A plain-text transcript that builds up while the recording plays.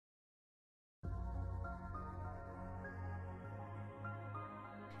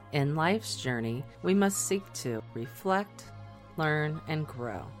In life's journey, we must seek to reflect, learn, and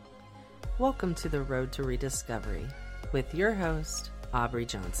grow. Welcome to the Road to Rediscovery with your host, Aubrey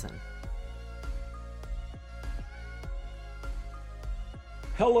Johnson.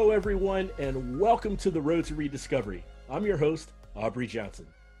 Hello, everyone, and welcome to the Road to Rediscovery. I'm your host, Aubrey Johnson.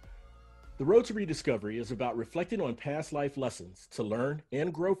 The Road to Rediscovery is about reflecting on past life lessons to learn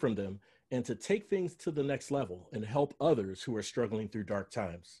and grow from them and to take things to the next level and help others who are struggling through dark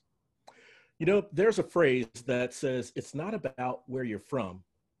times. You know, there's a phrase that says it's not about where you're from,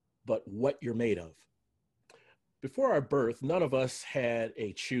 but what you're made of. Before our birth, none of us had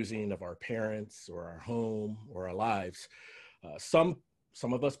a choosing of our parents or our home or our lives. Some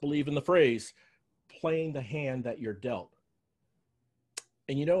of us believe in the phrase, playing the hand that you're dealt.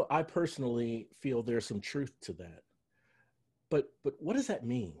 And you know, I personally feel there's some truth to that. But what does that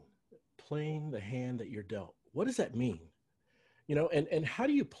mean? Playing the hand that you're dealt. What does that mean? You know, and how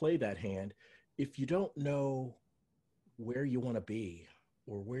do you play that hand if you don't know where you want to be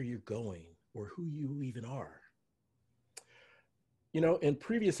or where you're going or who you even are? You know, in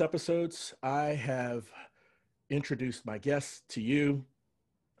previous episodes, I have introduced my guests to you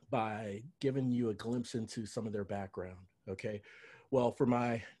by giving you a glimpse into some of their background, okay? Well, for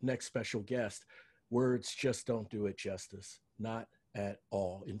my next special guest, words just don't do it justice, not at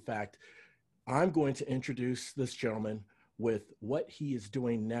all. In fact, I'm going to introduce this gentleman with what he is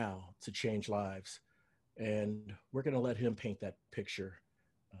doing now to change lives. And we're going to let him paint that picture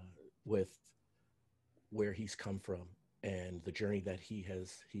with where he's come from and the journey that he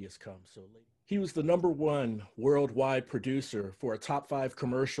has come. So he was the #1 worldwide producer for a top 5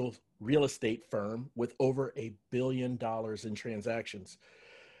 commercial real estate firm with over $1 billion in transactions.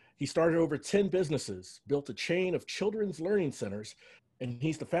 He started over 10 businesses, built a chain of children's learning centers, and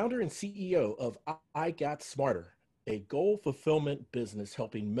he's the founder and CEO of I Got Smarter, a goal fulfillment business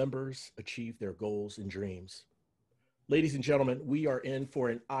helping members achieve their goals and dreams. Ladies and gentlemen, we are in for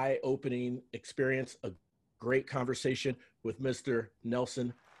an eye-opening experience, a great conversation with Mr.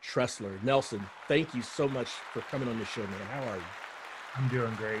 Nelson Tressler. Nelson, thank you so much for coming on the show, man. How are you? I'm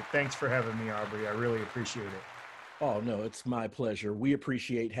doing great. Thanks for having me, Aubrey. I really appreciate it. Oh, no, it's my pleasure. We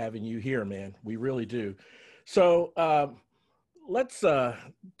appreciate having you here, man. We really do. So let's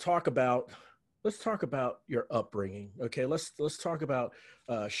talk about your upbringing. Okay, let's talk about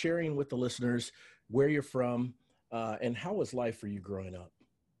sharing with the listeners where you're from and how was life for you growing up?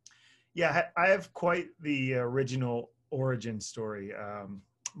 Yeah, I have quite the original origin story.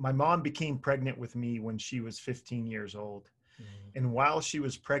 My mom became pregnant with me when she was 15 years old. Mm-hmm. And while she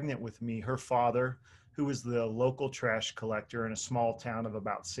was pregnant with me, her father, who was the local trash collector in a small town of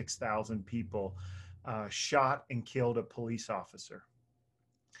about 6,000 people, shot and killed a police officer.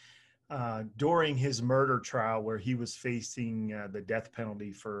 During his murder trial, where he was facing the death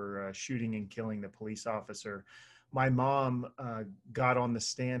penalty for shooting and killing the police officer, my mom got on the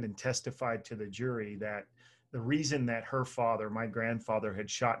stand and testified to the jury that the reason that her father, my grandfather, had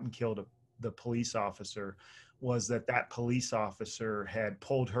shot and killed the police officer was that police officer had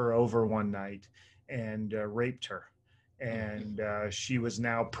pulled her over one night and raped her. And she was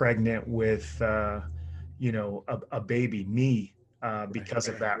now pregnant with, a baby, me, because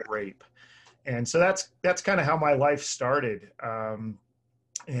of that rape. And so that's kind of how my life started.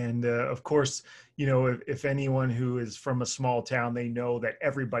 And of course, you know, if anyone who is from a small town, they know that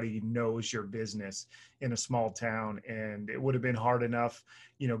everybody knows your business in a small town. And it would have been hard enough,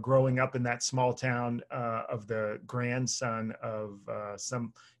 you know, growing up in that small town of the grandson of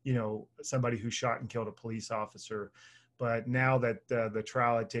somebody who shot and killed a police officer. But now that the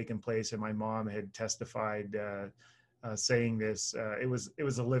trial had taken place and my mom had testified saying this, it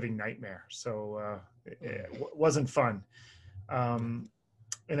was a living nightmare. So it wasn't fun.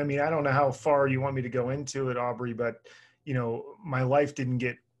 And I mean, I don't know how far you want me to go into it, Aubrey, but, you know, my life didn't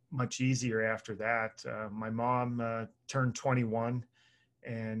get much easier after that. My mom turned 21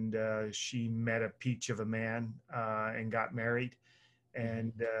 and she met a peach of a man and got married.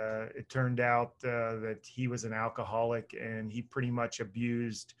 And it turned out that he was an alcoholic and he pretty much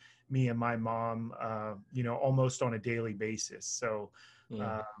abused me and my mom, almost on a daily basis. So it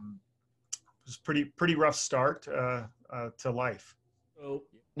was pretty rough start to life. So,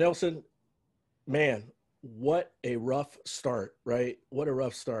 Nelson, man, what a rough start, right? What a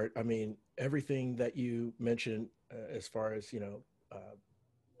rough start. I mean, everything that you mentioned as far as,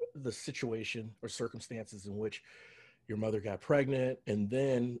 the situation or circumstances in which your mother got pregnant. And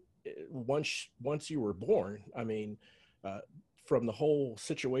then once you were born, I mean, from the whole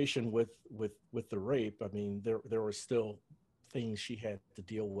situation with the rape, I mean, there were still things she had to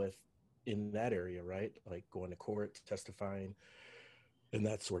deal with in that area, right? Like going to court, testifying. and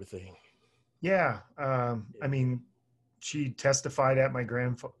that sort of thing. Yeah. I mean, she testified at my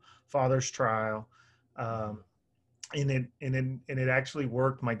grandfather's trial. Um, and it actually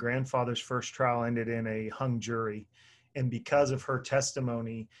worked. My grandfather's first trial ended in a hung jury, and because of her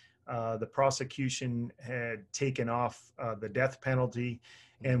testimony, the prosecution had taken off the death penalty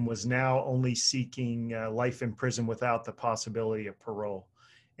and was now only seeking life in prison without the possibility of parole.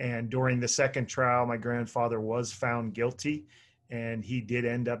 And during the second trial, my grandfather was found guilty, and he did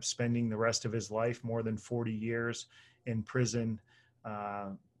end up spending the rest of his life, more than 40 years, in prison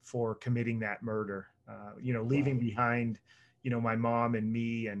for committing that murder. Leaving behind, my mom and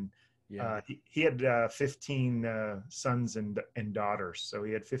me, and he had 15 sons and daughters. So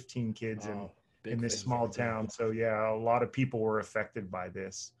he had 15 kids in this small town. So yeah, a lot of people were affected by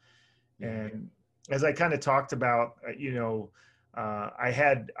this. And as I kind of talked about, I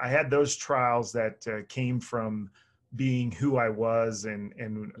had those trials that came from being who I was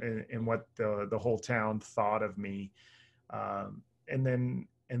and what the whole town thought of me.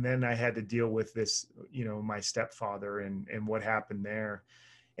 And then I had to deal with this, my stepfather and what happened there.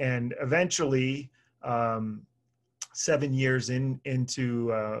 And eventually, 7 years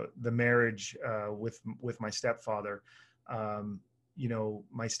into the marriage with my stepfather,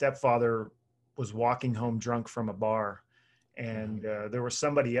 my stepfather was walking home drunk from a bar, and there was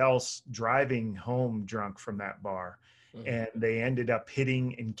somebody else driving home drunk from that bar, and they ended up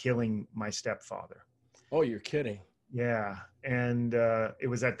hitting and killing my stepfather. Oh, you're kidding. Yeah. And it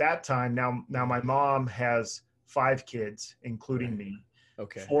was at that time. Now my mom has 5 kids, including me.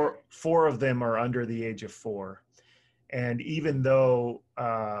 Okay. Four of them are under the age of 4. And even though,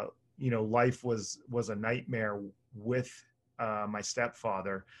 life was a nightmare with my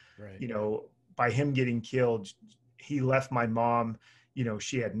stepfather, by him getting killed, he left my mom,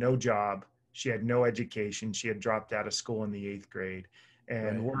 she had no job. She had no education. She had dropped out of school in the 8th grade.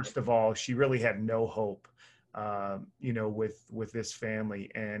 And worst of all, she really had no hope. With this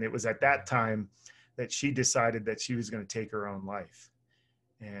family. And it was at that time that she decided that she was going to take her own life.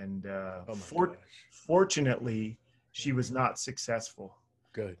 And fortunately, she was not successful.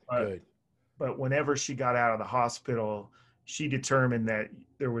 Good. But whenever she got out of the hospital, she determined that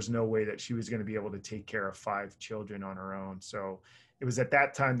there was no way that she was going to be able to take care of 5 children on her own. So it was at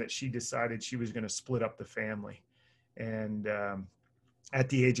that time that she decided she was going to split up the family. And at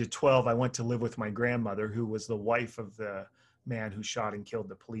the age of 12, I went to live with my grandmother, who was the wife of the man who shot and killed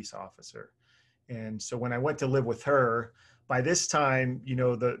the police officer. And so when I went to live with her, by this time,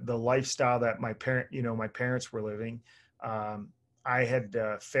 the lifestyle that my parents were living, I had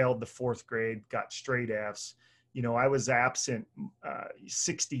failed the 4th grade, got straight Fs. I was absent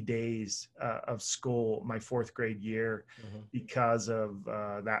 60 days of school my 4th grade year because of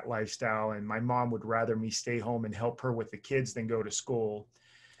that lifestyle. And my mom would rather me stay home and help her with the kids than go to school.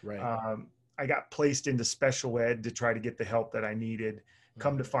 Right. I got placed into special ed to try to get the help that I needed.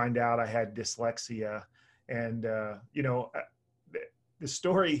 Come to find out I had dyslexia. And, the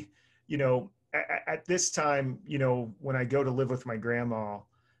story, at this time, when I go to live with my grandma,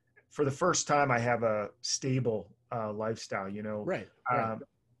 for the first time, I have a stable lifestyle, Right.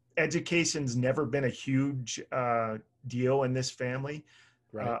 Education's never been a huge deal in this family.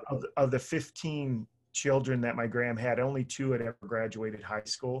 Right. Of the 15 children that my gram had, only 2 had ever graduated high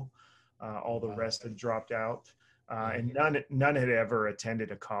school. All the rest had dropped out. And none had ever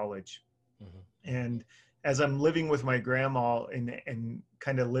attended a college. And as I'm living with my grandma and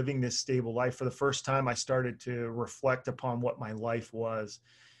kind of living this stable life, for the first time, I started to reflect upon what my life was.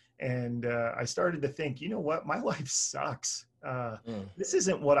 And I started to think, you know what, my life sucks. This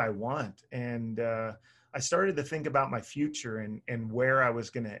isn't what I want. And I started to think about my future and where I was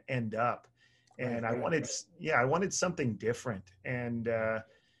going to end up. And I wanted something different. And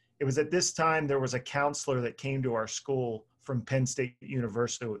it was at this time there was a counselor that came to our school from Penn State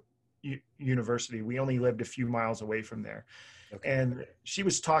University. We only lived a few miles away from there. And she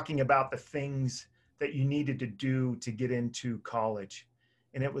was talking about the things that you needed to do to get into college.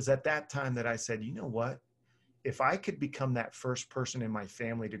 And it was at that time that I said, you know what, if I could become that first person in my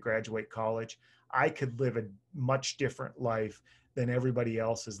family to graduate college, I could live a much different life than everybody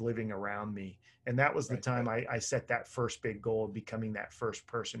else is living around me. And that was the time I set that first big goal of becoming that first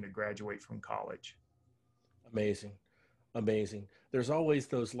person to graduate from college. Amazing. There's always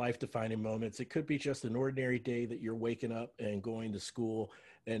those life-defining moments. It could be just an ordinary day that you're waking up and going to school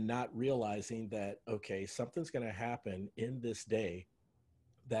and not realizing that, okay, something's going to happen in this day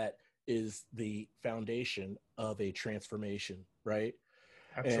that is the foundation of a transformation, right?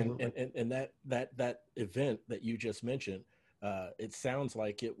 Absolutely. And that event that you just mentioned, it sounds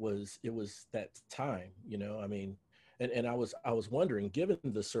like it was that time, I mean, And I was wondering, given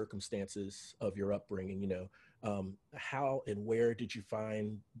the circumstances of your upbringing, how and where did you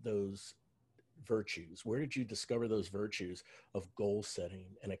find those virtues? Where did you discover those virtues of goal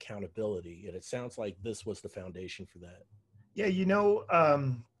setting and accountability? And it sounds like this was the foundation for that. Yeah,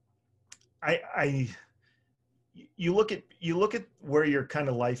 I you look at where your kind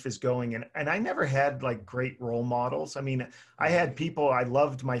of life is going, and I never had like great role models. I mean, I had people, I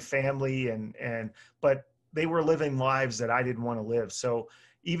loved my family, but they were living lives that I didn't want to live. So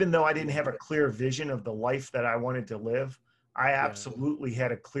even though I didn't have a clear vision of the life that I wanted to live, I Yeah, absolutely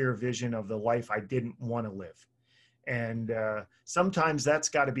had a clear vision of the life I didn't want to live. And sometimes that's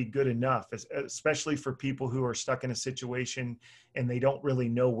got to be good enough, especially for people who are stuck in a situation and they don't really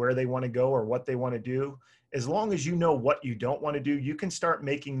know where they want to go or what they want to do. As long as you know what you don't want to do, you can start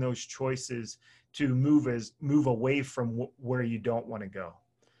making those choices to move away from where you don't want to go.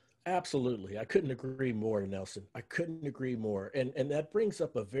 absolutely. I couldn't agree more, Nelson. I couldn't agree more. And that brings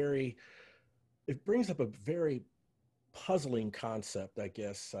up a very puzzling concept, I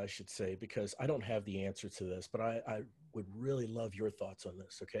guess I should say, because I don't have the answer to this, but I would really love your thoughts on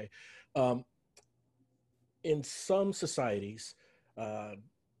this. Okay. Um, in some societies, uh,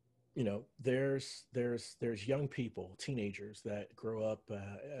 there's young people, teenagers that grow up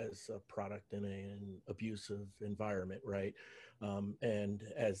as a product in an abusive environment, right? And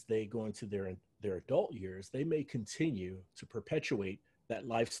as they go into their adult years, they may continue to perpetuate that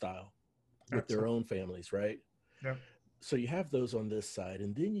lifestyle with their Absolutely. own families, right? Yeah. So you have those on this side,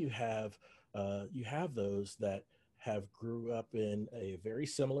 and then you have those that have grew up in a very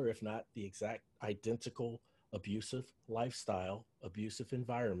similar, if not the exact identical, abusive lifestyle, abusive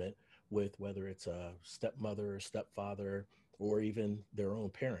environment, with whether it's a stepmother or stepfather or even their own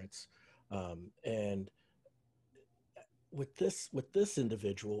parents. And with this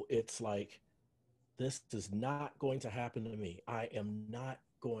individual, it's like, this is not going to happen to me. I am not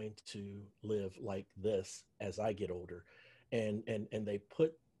going to live like this as I get older. And they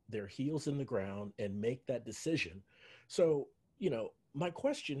put their heels in the ground and make that decision. So, my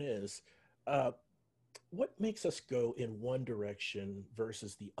question is, uh, what makes us go in one direction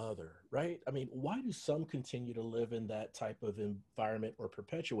versus the other, right? I mean, why do some continue to live in that type of environment or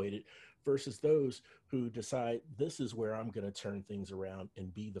perpetuate it versus those who decide, this is where I'm going to turn things around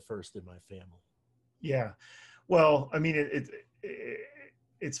and be the first in my family? Yeah. Well, I mean,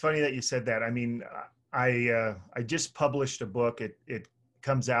 it's funny that you said that. I mean, I just published a book. It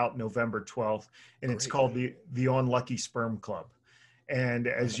comes out November 12th, and it's Great. called the Unlucky Sperm Club. And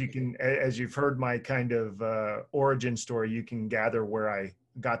as you've heard my kind of origin story, you can gather where I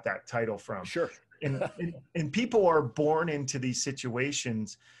got that title from. Sure. And people are born into these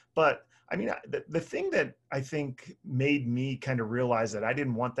situations, but I mean, the thing that I think made me kind of realize that I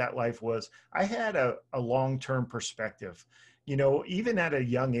didn't want that life was I had a long-term perspective. Even at a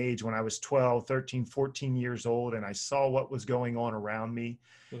young age, when I was 12, 13, 14 years old, and I saw what was going on around me,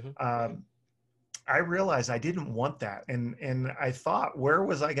 Hmm. I realized I didn't want that. And I thought, where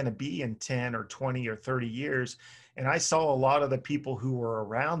was I going to be in 10 or 20 or 30 years? And I saw a lot of the people who were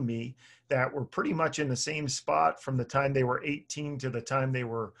around me that were pretty much in the same spot from the time they were 18 to the time they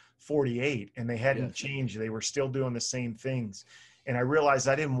were 48, and they hadn't Yes. changed. They were still doing the same things. And I realized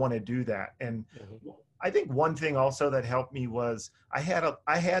I didn't want to do that. And Hmm. I think one thing also that helped me was I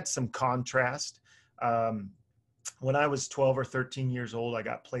had some contrast. Um, when I was 12 or 13 years old, I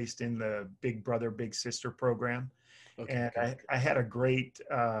got placed in the Big Brother, Big Sister program. Okay. And I had a great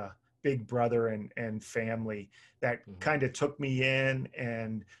big brother and family that Hmm. kind of took me in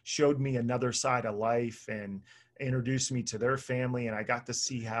and showed me another side of life and introduced me to their family. And I got to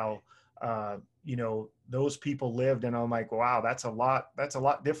see how, those people lived. And I'm like, wow, that's a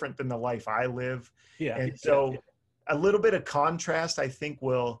lot different than the life I live. Yeah. And Yeah. so a little bit of contrast, I think,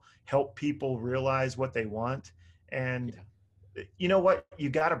 will help people realize what they want. And Yeah. you know what, you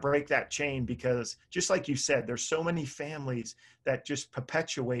got to break that chain, because just like you said, there's so many families that just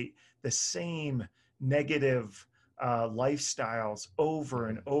perpetuate the same negative lifestyles over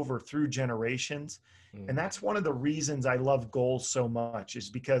and Hmm. over through generations. And Hmm. that's one of the reasons I love goals so much, is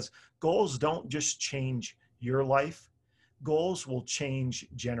because goals don't just change your life, goals will change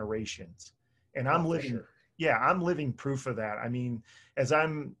generations. And Oh, I'm for living, sure. yeah, I'm living proof of that. I mean, as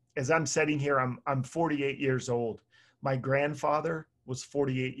I'm sitting here, I'm 48 years old. My grandfather was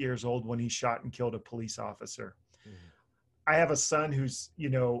 48 years old when he shot and killed a police officer. Hmm. I have a son who's,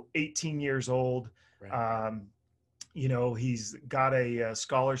 18 years old. Right. Um, he's got a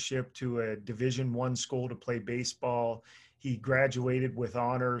scholarship to a Division I school to play baseball. He graduated with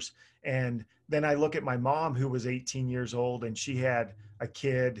honors. And then I look at my mom, who was 18 years old, and she had a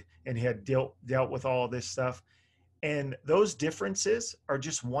kid and had dealt with all of this stuff. And those differences are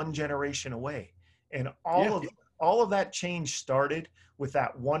just one generation away. And Yeah. all of that change started with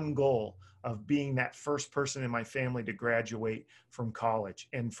that one goal of being that first person in my family to graduate from college.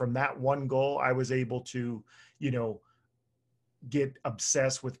 And from that one goal, I was able to, you know, get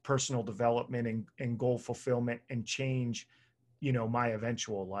obsessed with personal development and goal fulfillment and change, you know, my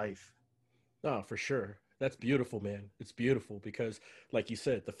eventual life. Oh, for sure. That's beautiful, man. It's beautiful because, like you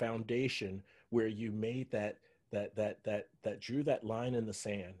said, the foundation where you made that drew that line in the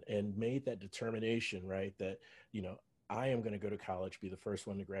sand and made that determination, right? That, you know, I am going to go to college, be the first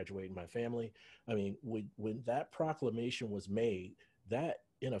one to graduate in my family. I mean, when that proclamation was made, that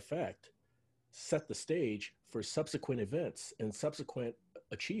in effect set the stage for subsequent events and subsequent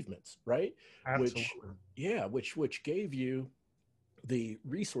achievements, right? Which, Absolutely. yeah, which gave you the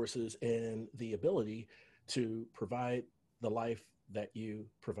resources and the ability to provide the life that you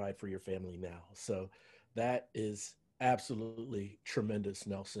provide for your family now. So that is absolutely tremendous,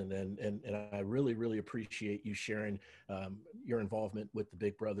 Nelson. And I really, really appreciate you sharing your involvement with the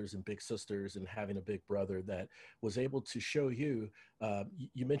big brothers and big sisters and having a big brother that was able to show you,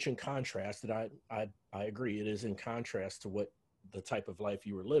 you mentioned contrast, and I agree. It is in contrast to what the type of life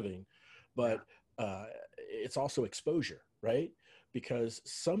you were living, Yeah. but it's also exposure, right? Because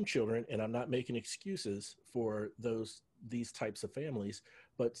some children, and I'm not making excuses for these types of families,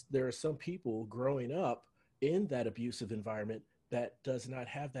 but there are some people growing up in that abusive environment that does not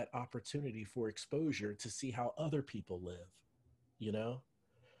have that opportunity for exposure to see how other people live, you know?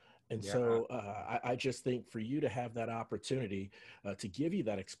 And Yeah. so I just think for you to have that opportunity to give you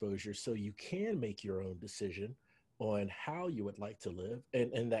that exposure so you can make your own decision on how you would like to live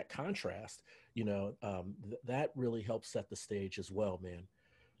and that contrast, you know, that really helps set the stage as well, man.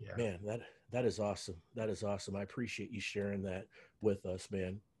 Yeah. Man, that is awesome. That is awesome. I appreciate you sharing that with us,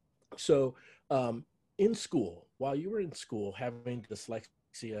 man. So, in school, while you were in school, having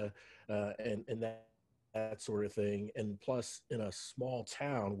dyslexia and that sort of thing, and plus in a small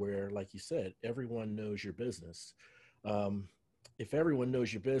town where, like you said, everyone knows your business. Um, if everyone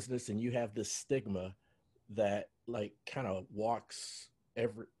knows your business and you have this stigma that like kind of walks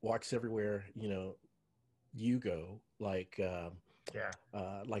everywhere, you know, you go Yeah.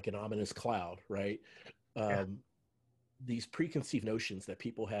 like an ominous cloud, right? Yeah. Um, these preconceived notions that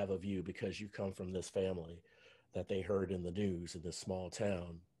people have of you because you come from this family that they heard in the news in this small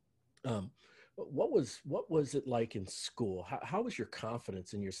town. Um, what was it like in school? How was your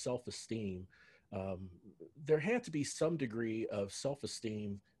confidence and your self esteem? Um, there had to be some degree of self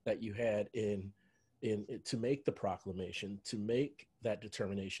esteem that you had in to make the proclamation, to make that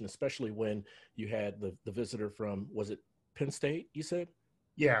determination, especially when you had the visitor from, was it Penn State? You said.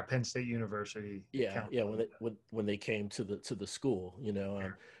 Yeah. Penn State University Yeah, counseling. when they came to the school, you know,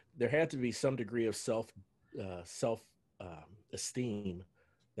 there had to be some degree of self esteem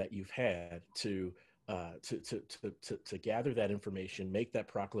that you've had to gather that information, make that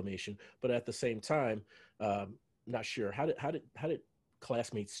proclamation, but at the same time, not sure how did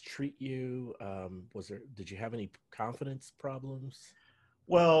classmates treat you? Did you have any confidence problems?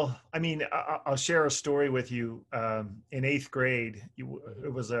 Well, I mean, I'll share a story with you. In eighth grade, Hmm.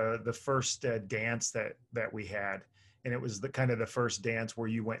 it was the first dance that we had, and it was the kind of the first dance where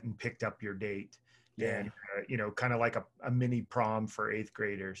you went and picked up your date, and Yeah. you know, kind of like a mini prom for eighth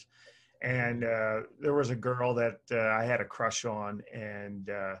graders. And Hmm. there was a girl that I had a crush on, and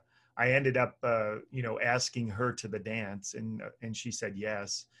I ended up, you know, asking her to the dance, and she said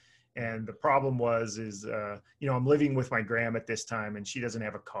yes. And the problem was, is you know, I'm living with my grandma at this time, and she doesn't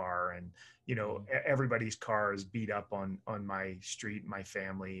have a car, and you know, Hmm. everybody's car is beat up on my street, my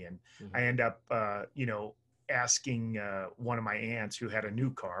family, and I Hmm. end up, you know, asking one of my aunts who had a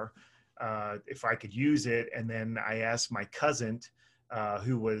new car if I could use it, and then I asked my cousin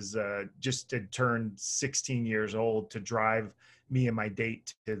who was just had turned 16 years old to drive me and my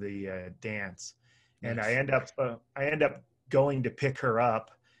date to the dance. And Nice. I end up going to pick her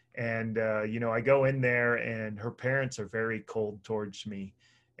up. And, you know, I go in there and her parents are very cold towards me.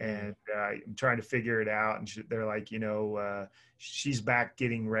 Mm. And I'm trying to figure it out. And they're like, you know, she's back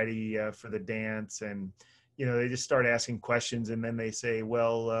getting ready for the dance. And, you know, they just start asking questions. And then they say,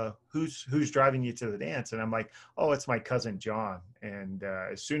 well, who's driving you to the dance? And I'm like, oh, it's my cousin John. And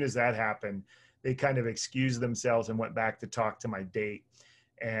as soon as that happened, they kind of excused themselves and went back to talk to my date.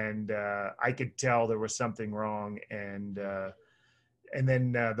 And I could tell there was something wrong. And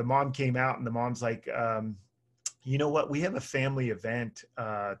then the mom came out, and the mom's like, you know what? We have a family event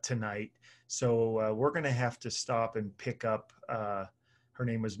tonight, so we're going to have to stop and pick up. Her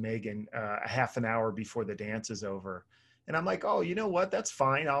name was Megan. A half an hour before the dance is over. And I'm like, oh, you know what? That's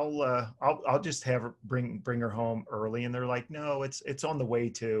fine. I'll just have her bring her home early. And they're like, no, it's on the way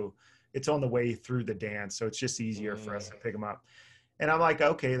through the dance. So it's just easier for us to pick them up. And I'm like,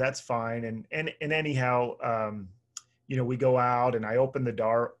 okay, that's fine. And anyhow, we go out and I open the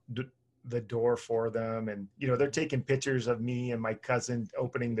door for them, and they're taking pictures of me and my cousin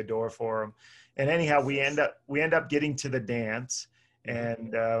opening the door for them. And anyhow, we end up getting to the dance,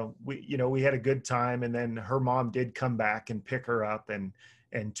 and we had a good time. And then her mom did come back and pick her up and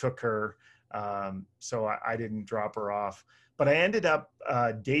took her. So I didn't drop her off, but I ended up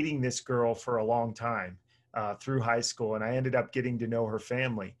dating this girl for a long time through high school, and I ended up getting to know her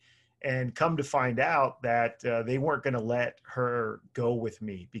family. And come to find out that they weren't going to let her go with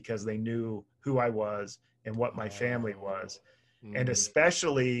me because they knew who I was and what my family was. And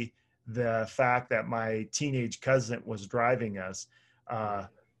especially the fact that my teenage cousin was driving us.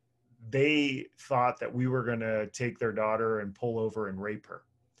 They thought that we were going to take their daughter and pull over and rape her.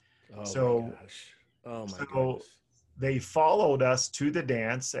 Oh my gosh. Oh my goodness. They followed us to the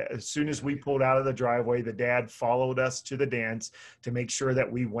dance. As soon as we pulled out of the driveway, the dad followed us to the dance to make sure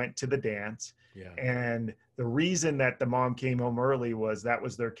that we went to the dance. Yeah. And the reason that the mom came home early was that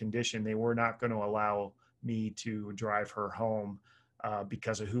was their condition. They were not going to allow me to drive her home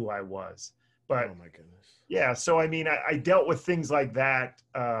because of who I was. But oh my goodness. Yeah. So, I mean, I dealt with things like that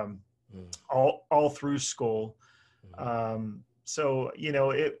all through school. So,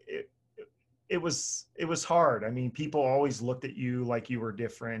 it was hard. I mean, people always looked at you like you were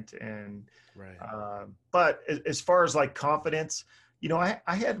different. And, right. But as far as like confidence, I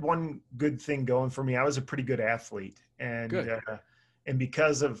had one good thing going for me. I was a pretty good athlete, and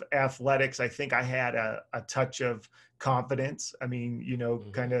because of athletics, I think I had a touch of confidence. I mean,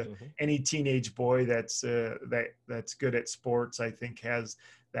 kind of any teenage boy that's good at sports, I think has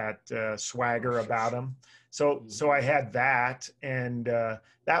that swagger about him. So I had that, and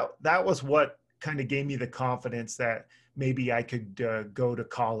that was what kind of gave me the confidence that maybe I could go to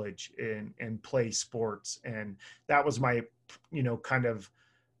college and play sports. And that was my, kind of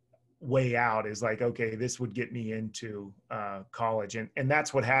way out, is like, okay, this would get me into college. And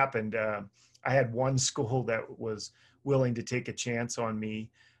that's what happened. I had one school that was willing to take a chance on me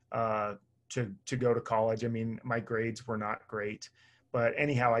to go to college. I mean, my grades were not great, but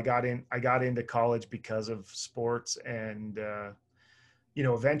anyhow, I got into college because of sports. And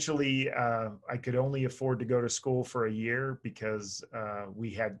eventually I could only afford to go to school for a year because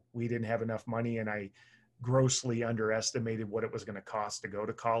we didn't have enough money, and I grossly underestimated what it was going to cost to go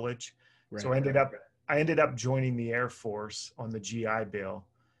to college. Right, so I ended up joining the Air Force on the GI Bill.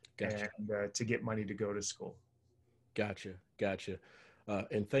 Gotcha. And to get money to go to school. Gotcha.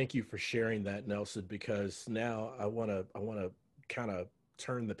 And thank you for sharing that, Nelson, because now I want to kind of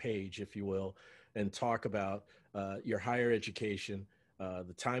turn the page, if you will, and talk about your higher education,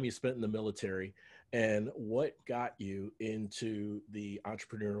 the time you spent in the military, and what got you into the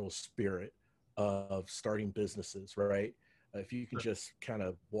entrepreneurial spirit of starting businesses, right? If you can just kind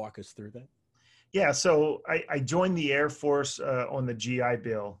of walk us through that. Yeah, so I joined the Air Force on the GI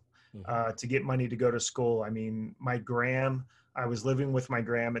Bill to get money to go to school. I mean, I was living with my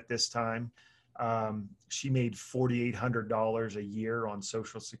gram at this time. She made $4,800 a year on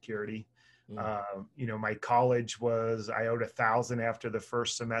Social Security. My college I owed $1,000 after the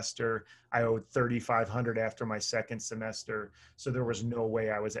first semester. I owed $3,500 after my second semester. So there was no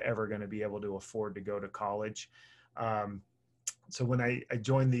way I was ever going to be able to afford to go to college. So when I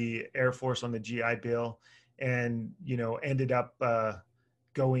joined the Air Force on the GI Bill and, ended up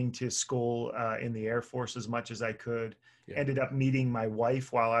going to school in the Air Force as much as I could, ended up meeting my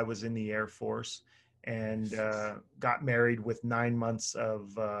wife while I was in the Air Force, and got married with 9 months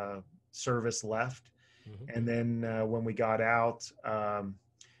of service left. And then when we got out,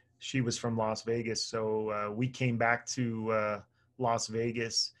 she was from Las Vegas. So we came back to Las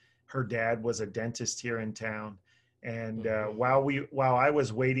Vegas. Her dad was a dentist here in town. And while I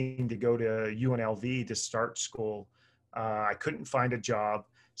was waiting to go to UNLV to start school, I couldn't find a job.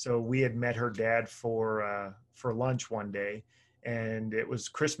 So we had met her dad for lunch one day, and it was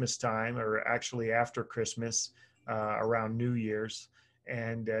Christmas time, or actually after Christmas, around New Year's.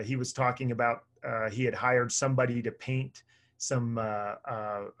 And he was talking about he had hired somebody to paint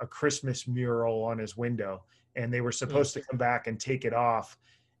a Christmas mural on his window, and they were supposed to come back and take it off,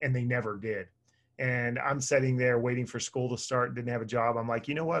 and they never did. And I'm sitting there waiting for school to start, didn't have a job. I'm like,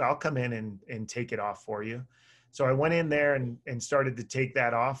 you know what? I'll come in and take it off for you. So I went in there and started to take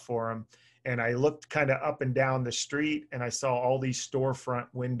that off for him. And I looked kind of up and down the street, and I saw all these storefront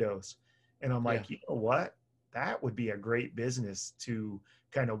windows. And I'm like, you know what? that would be a great business to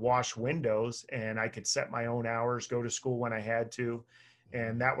kind of wash windows, and I could set my own hours, go to school when I had to.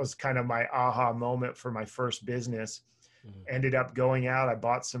 And that was kind of my aha moment for my first business. Mhm. Ended up going out, I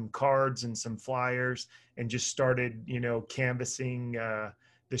bought some cards and some flyers and just started, canvassing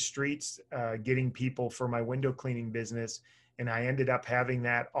the streets, getting people for my window cleaning business. And I ended up having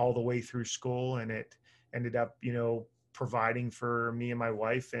that all the way through school, and it ended up, providing for me and my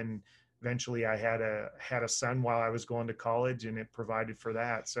wife. And eventually I had a son while I was going to college, and it provided for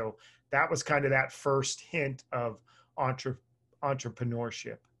that. So that was kind of that first hint of entre-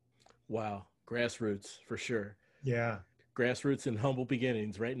 entrepreneurship. Wow. Grassroots for sure. Yeah, Grassroots and humble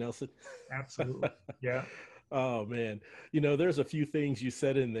beginnings, right, Nelson? absolutely. Yeah. Oh man, there's a few things you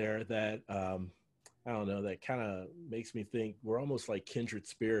said in there that I don't know, that kind of makes me think we're almost like kindred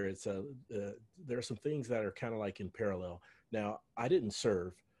spirits. There are some things that are kind of like in parallel. Now, I didn't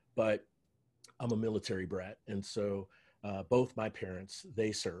serve, but I'm a military brat, and so both my parents,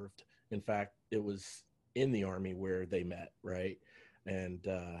 they served. In fact, it was in the Army where they met, right? And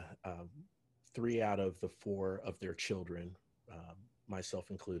three out of the four of their children,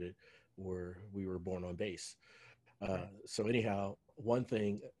 myself included, we were born on base. So anyhow, one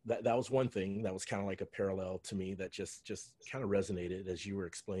thing that was one thing that was kind of like a parallel to me that just kind of resonated as you were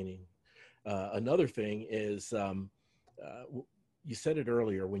explaining. Another thing is you said it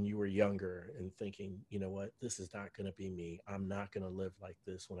earlier when you were younger and thinking, you know what, this is not going to be me. I'm not going to live like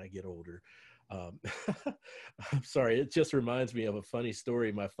this when I get older. Um, I'm sorry. It just reminds me of a funny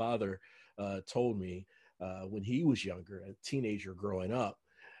story my father told me when he was younger, a teenager growing up.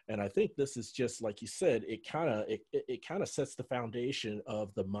 And I think this is just like you said, it kind of sets the foundation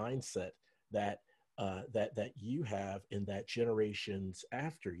of the mindset that that you have and that generations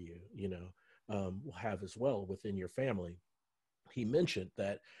after you, will have as well within your family. He mentioned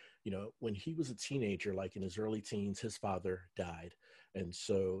that, when he was a teenager, like in his early teens, his father died. And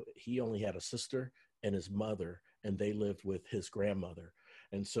so he only had a sister and his mother, and they lived with his grandmother.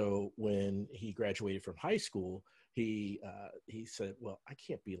 And so when he graduated from high school, he said, well, I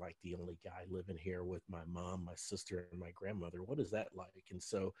can't be like the only guy living here with my mom, my sister, and my grandmother. What is that like? And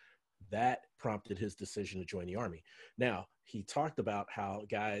so that prompted his decision to join the Army. Now, he talked about how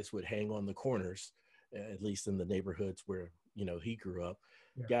guys would hang on the corners, at least in the neighborhoods where, he grew up.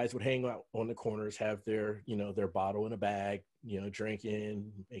 Yeah. Guys would hang out on the corners, have their, their bottle in a bag,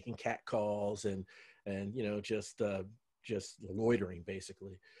 drinking, making cat calls, and just loitering,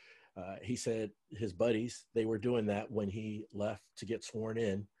 basically. He said his buddies, they were doing that when he left to get sworn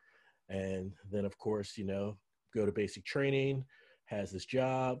in. And then, of course, go to basic training, has his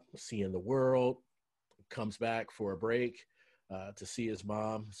job, seeing the world, comes back for a break to see his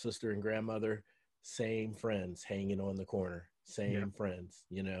mom, sister, and grandmother. Same friends hanging on the corner, same friends,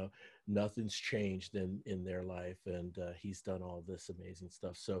 nothing's changed in their life. And he's done all this amazing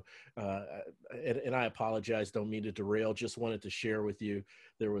stuff. So, and I apologize, don't mean to derail, just wanted to share with you,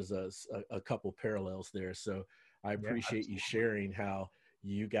 there was a couple parallels there. So I appreciate you sharing how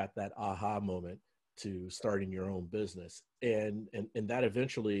you got that aha moment to starting your own business, and that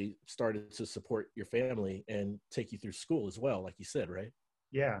eventually started to support your family and take you through school as well, like you said, right?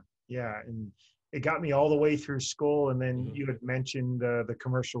 Yeah. Yeah. And it got me all the way through school. And then Mm-hmm. you had mentioned the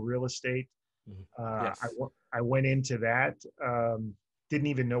commercial real estate. Mm-hmm. Yes. I went into that. Didn't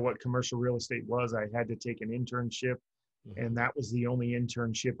even know what commercial real estate was. I had to take an internship, Mm-hmm. and that was the only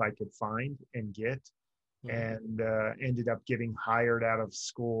internship I could find and get. Mm-hmm. And ended up getting hired out of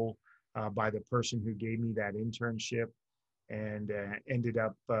school by the person who gave me that internship, and ended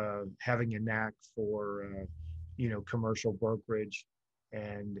up having a knack for commercial brokerage.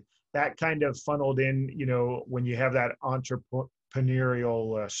 And that kind of funneled in, when you have that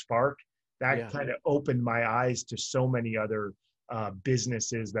entrepreneurial spark, that Yeah. kind of opened my eyes to so many other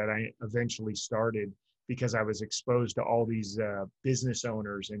businesses that I eventually started, because I was exposed to all these business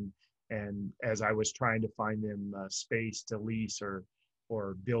owners, and as I was trying to find them space to lease or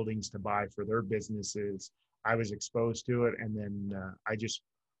buildings to buy for their businesses, I was exposed to it. And then I just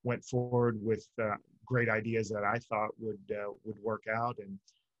went forward with great ideas that I thought would work out. And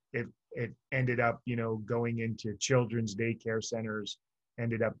it ended up, going into children's daycare centers,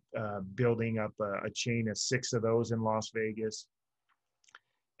 ended up building up a chain of 6 of those in Las Vegas,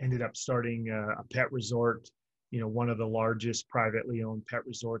 ended up starting a pet resort, one of the largest privately owned pet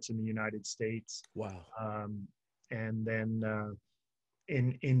resorts in the United States. Wow. And then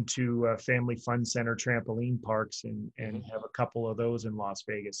into family fun center trampoline parks, and Mm-hmm. have a couple of those in Las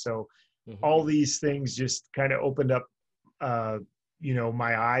Vegas. So Mm-hmm. all these things just kind of opened up,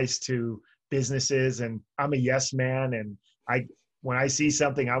 my eyes to businesses. And I'm a yes man. And when I see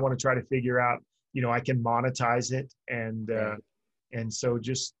something, I want to try to figure out I can monetize it. And so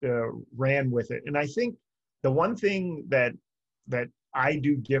just ran with it. And I think the one thing that I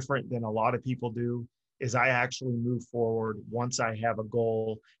do different than a lot of people do is I actually move forward once I have a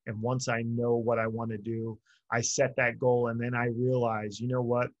goal, and once I know what I want to do, I set that goal, and then I realize, you know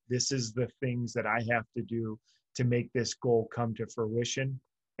what, this is the things that I have to do to make this goal come to fruition.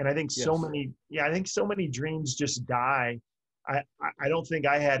 And I think Yes. I think so many dreams just die. I don't think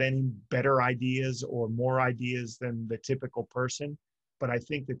I had any better ideas or more ideas than the typical person, but I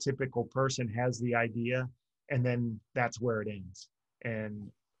think the typical person has the idea, and then that's where it ends.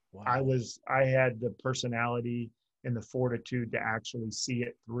 And Wow. I had the personality and the fortitude to actually see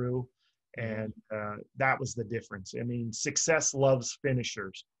it through. And that was the difference. I mean, success loves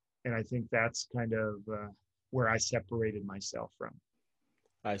finishers. And I think that's kind of where I separated myself from.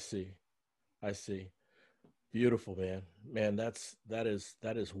 I see. I see. Beautiful, man. Man, that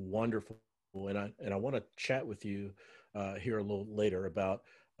is wonderful. And I want to chat with you here a little later about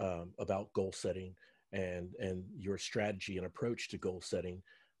goal setting and your strategy and approach to goal setting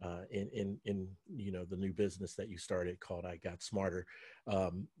in the new business that you started called I Got Smarter.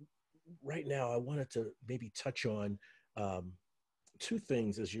 Right now, I wanted to maybe touch on two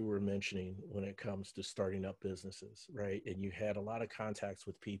things as you were mentioning when it comes to starting up businesses, right? And you had a lot of contacts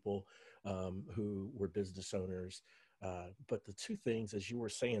with people who were business owners. But the two things, as you were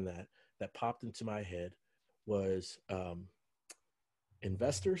saying that popped into my head was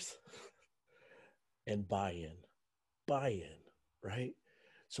investors and buy-in. Buy-in, right?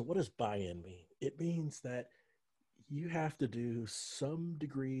 So what does buy-in mean? It means that you have to do some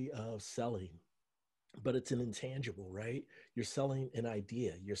degree of selling, but it's an intangible, right? You're selling an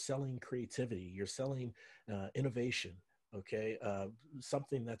idea, you're selling creativity, you're selling innovation. Okay,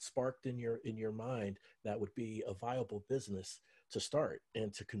 something that's sparked in your mind that would be a viable business to start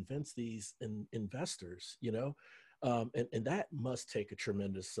and to convince these investors, and that must take a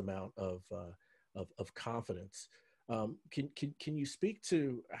tremendous amount of confidence. Can you speak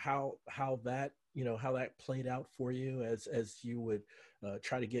to how that played out for you as you would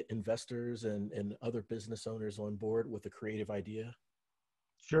try to get investors and other business owners on board with a creative idea?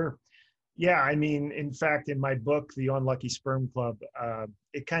 Sure. Yeah, I mean, in fact, in my book, The Unlucky Sperm Club,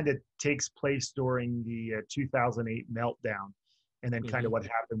 it kind of takes place during the 2008 meltdown, and then kind of what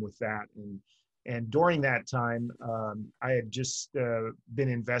happened with that. And during that time, I had just been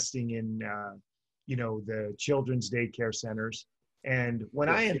investing in, the children's daycare centers. And when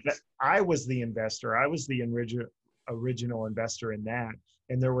I was the investor, I was the original investor in that,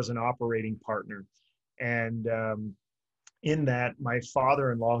 and there was an operating partner. And in that, my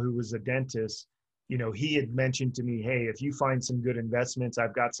father-in-law, who was a dentist, he had mentioned to me, hey, if you find some good investments,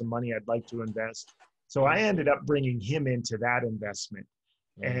 I've got some money I'd like to invest. So I ended up bringing him into that investment.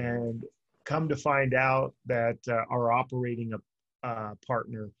 And come to find out that our operating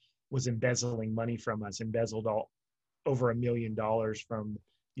partner was embezzling money from us, embezzled over $1 million from,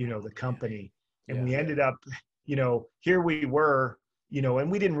 the company. And we ended up, here we were,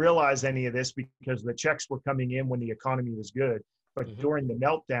 and we didn't realize any of this because the checks were coming in when the economy was good. But during the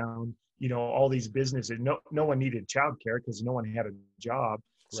meltdown, all these businesses, no one needed childcare because no one had a job.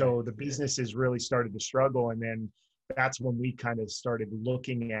 So the businesses really started to struggle. And then that's when we kind of started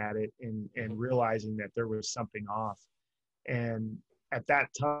looking at it and realizing that there was something off. And at that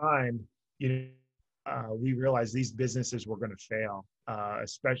time, we realized these businesses were going to fail,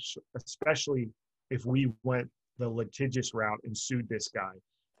 especially if we went the litigious route and sued this guy.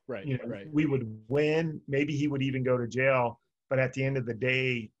 We would win. Maybe he would even go to jail. But at the end of the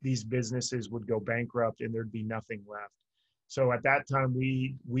day, these businesses would go bankrupt and there'd be nothing left. So at that time,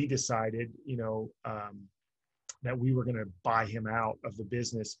 we decided, that we were going to buy him out of the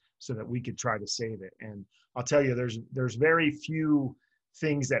business so that we could try to save it. And I'll tell you, there's very few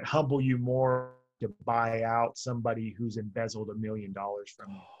things that humble you more to buy out somebody who's embezzled $1 million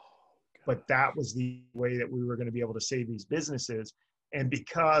from you. But that was the way that we were going to be able to save these businesses. And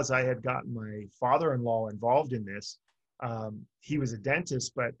because I had gotten my father-in-law involved in this, he was a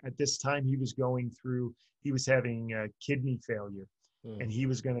dentist, but at this time he was having kidney failure. And he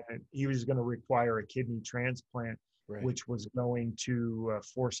was going to require a kidney transplant, which was going to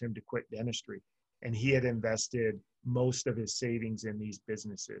force him to quit dentistry. And he had invested most of his savings in these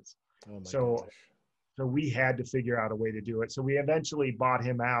businesses. So we had to figure out a way to do it. So we eventually bought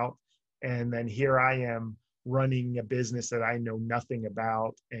him out. And then here I am running a business that I know nothing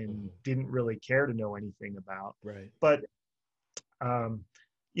about and didn't really care to know anything about. But,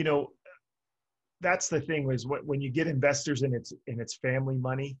 that's the thing is when you get investors and it's family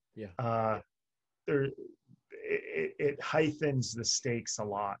money, it heightens the stakes a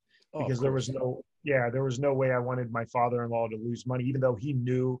lot. Oh, of because there was course. no way I wanted my father-in-law to lose money, even though he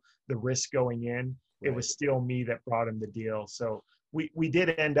knew the risk going in. It Right. was still me that brought him the deal. So we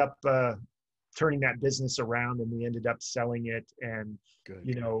did end up turning that business around, and we ended up selling it. And,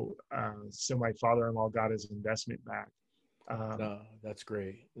 Good. so my father-in-law got his investment back. Um, No, that's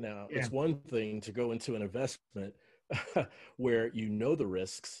great. Now, yeah, it's one thing to go into an investment where you know the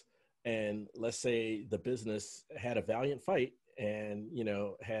risks, and let's say the business had a valiant fight and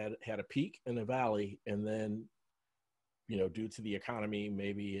had a peak and a valley, and then due to the economy,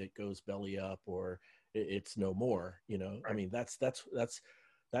 maybe it goes belly up or it's no more. I right. mean, that's that's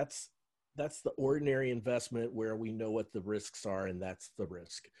the ordinary investment where we know what the risks are, and that's the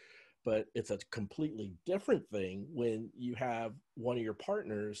risk. But it's a completely different thing when you have one of your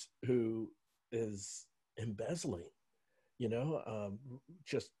partners who is embezzling,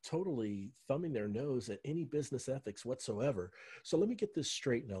 just totally thumbing their nose at any business ethics whatsoever. So let me get this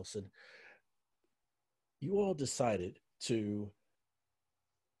straight, Nelson. You all decided to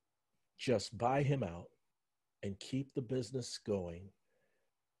just buy him out and keep the business going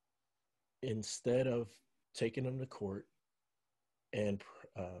instead of taking him to court and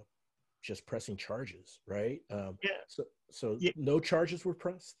just pressing charges, right? Yeah, So yeah. no charges were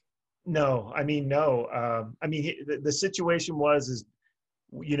pressed. No, I mean, no. I mean, the situation is,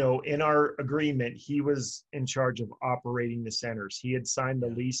 in our agreement, he was in charge of operating the centers. He had signed the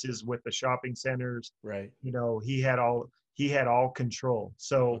Yeah, leases with the shopping centers. right. He had all control.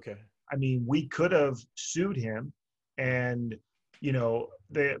 So, Okay. I mean, we could have sued him, and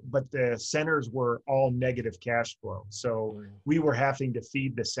but the centers were all negative cash flow. So Mm, we were having to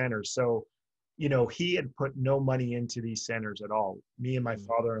feed the centers. So, he had put no money into these centers at all. Me and my mm,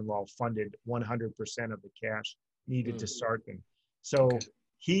 father-in-law funded 100% of the cash needed to mm. start them. Okay. So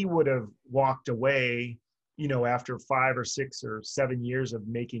he would have walked away, after 5 or 6 or 7 years of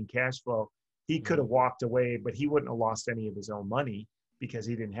making cash flow. He could Mm, have walked away, but he wouldn't have lost any of his own money because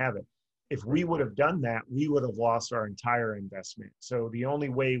he didn't have it. If we right. would have done that, we would have lost our entire investment. So the only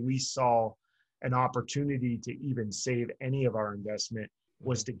way we saw an opportunity to even save any of our investment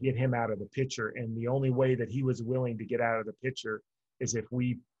was Mm. to get him out of the picture. And the only way that he was willing to get out of the picture is if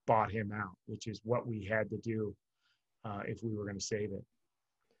we bought him out, which is what we had to do if we were going to save it.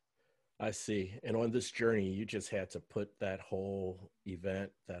 I see. And on this journey, you just had to put that whole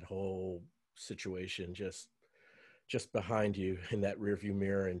event, that whole situation just behind you in that rearview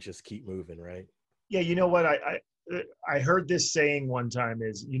mirror and just keep moving, right? Yeah, you know what? I heard this saying one time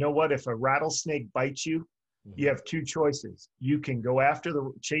is, you know what? If a rattlesnake bites you, you Hmm. have two choices. You can go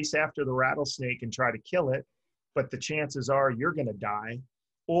chase after the rattlesnake and try to kill it, but the chances are you're going to die,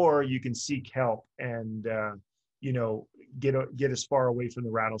 or you can seek help and you know get as far away from the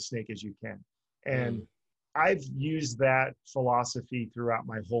rattlesnake as you can. And Mm, I've used that philosophy throughout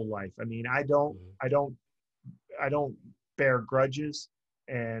my whole life. I mean, I don't bear grudges,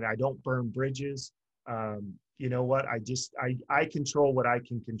 and I don't burn bridges. You know what? I control what I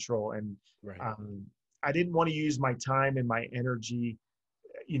can control, and right. um, I didn't want to use my time and my energy,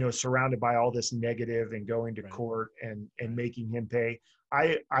 surrounded by all this negative and going to Right. court and Right. making him pay.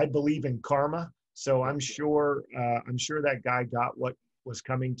 I believe in karma, so Yep. I'm sure that guy got what was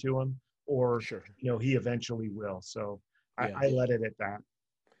coming to him, or Sure. he eventually will. So I, Yeah. I let it at that.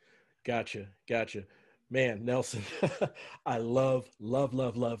 Gotcha. Gotcha. Man, Nelson, I love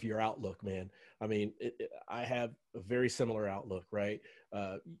your outlook, man. I mean, I have a very similar outlook, right?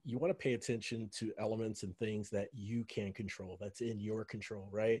 You want to pay attention to elements and things that you can control, that's in your control,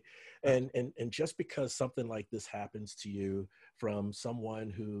 right? And just because something like this happens to you from someone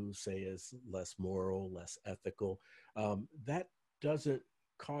who, say, is less moral, less ethical, that doesn't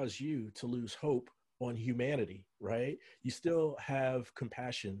cause you to lose hope on humanity, right? You still have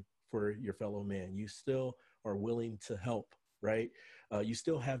compassion for your fellow man. You still are willing to help, right? You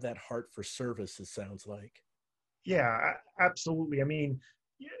still have that heart for service, it sounds like. Yeah, absolutely. I mean,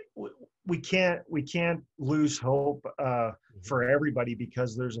 we can't lose hope Hmm. for everybody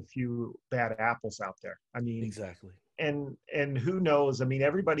because there's a few bad apples out there. I mean, Exactly. and who knows? I mean,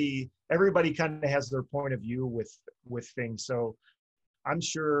 everybody kind of has their point of view with things. So I'm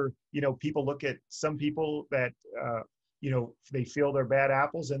sure people look at some people that they feel they're bad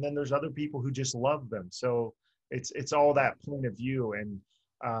apples, and then there's other people who just love them. So it's all that point of view, and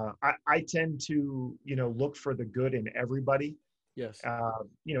I tend to look for the good in everybody. Yes.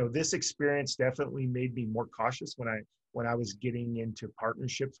 This experience definitely made me more cautious when I was getting into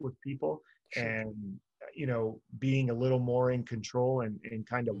partnerships with people, Sure. and being a little more in control and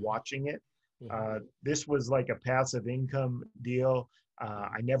kind of Hmm. watching it. Hmm. This was like a passive income deal.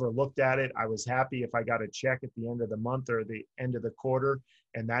 I never looked at it. I was happy if I got a check at the end of the month or the end of the quarter,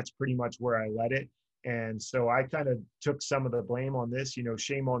 and that's pretty much where I let it. And so I kind of took some of the blame on this,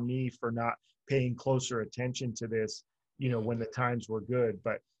 shame on me for not paying closer attention to this, when the times were good.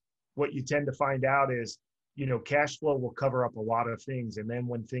 But what you tend to find out is, cash flow will cover up a lot of things. And then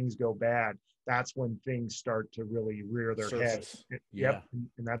when things go bad, that's when things start to really rear their head. Yeah. Yep.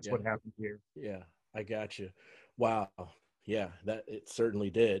 And that's what happened here. Yeah, I got you. Wow. Yeah, that it certainly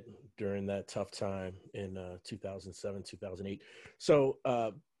did during that tough time in 2007, 2008. So,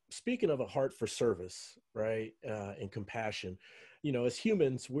 speaking of a heart for service, right, and compassion, as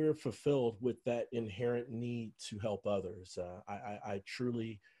humans, we're fulfilled with that inherent need to help others. I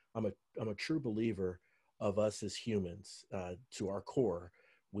truly, I'm a true believer of us as humans. To our core,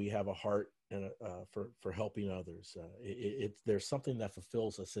 we have a heart and for helping others. There's something that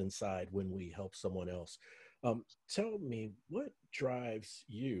fulfills us inside when we help someone else. Tell me, what drives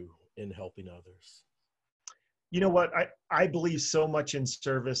you in helping others? You know what? I believe so much in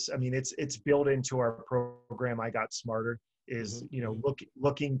service. I mean, it's built into our program. I Got Smarter is,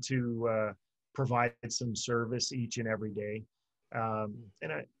 looking to provide some service each and every day.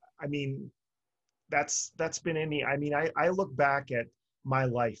 And I mean, that's been I look back at my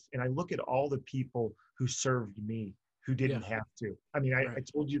life and I look at all the people who served me who didn't have to. I mean, I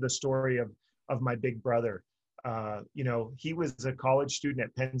told you the story of my big brother. He was a college student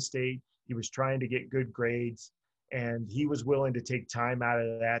at Penn State. He was trying to get good grades, and he was willing to take time out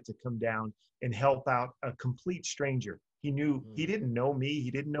of that to come down and help out a complete stranger. He didn't know me.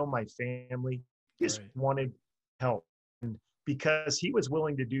 He didn't know my family. He just wanted help. And because he was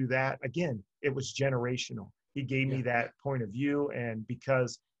willing to do that, again, it was generational. He gave me that point of view. And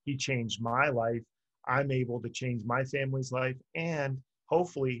because he changed my life, I'm able to change my family's life. And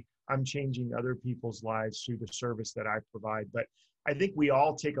hopefully I'm changing other people's lives through the service that I provide. But I think we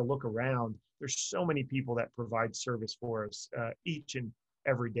all take a look around. There's so many people that provide service for us each and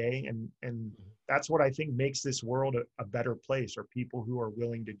every day. And that's what I think makes this world a better place, are people who are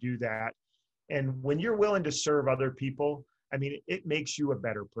willing to do that. And when you're willing to serve other people, I mean, it makes you a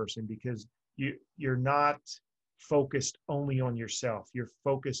better person, because you're not focused only on yourself. You're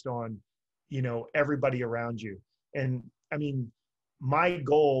focused on, everybody around you. And I mean, my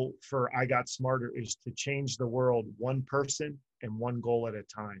goal for I Got Smarter is to change the world one person and one goal at a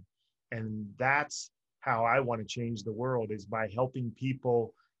time. And that's how I want to change the world, is by helping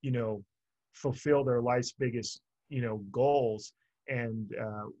people, fulfill their life's biggest, goals. And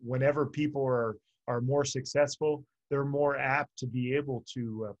whenever people are more successful, they're more apt to be able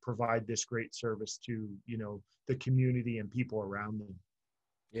to provide this great service to, the community and people around them.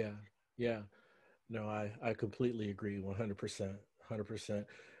 Yeah. Yeah. No, I completely agree. 100%. 100%.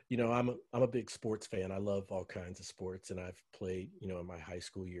 I'm a big sports fan. I love all kinds of sports, and I've played, in my high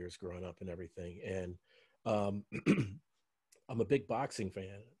school years growing up and everything. And I'm a big boxing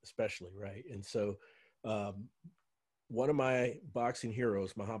fan, especially, right? And so one of my boxing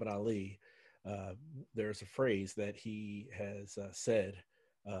heroes, Muhammad Ali, there's a phrase that he has said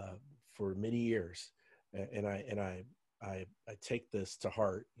for many years, and I take this to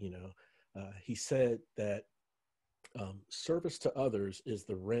heart. He said that service to others is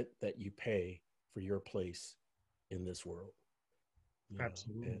the rent that you pay for your place in this world.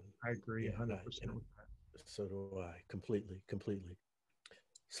 Absolutely. I agree 100% with that. So do I, completely.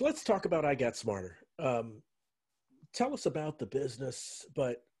 So let's talk about I Got Smarter. Tell us about the business,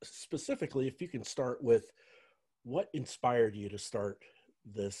 but specifically, if you can start with what inspired you to start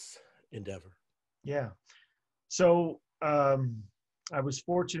this endeavor. Yeah. So I was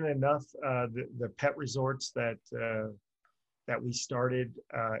fortunate enough, the pet resorts that we started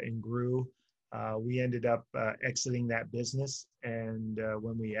and grew, we ended up exiting that business. And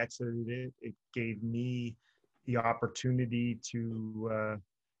when we exited it, it gave me the opportunity to,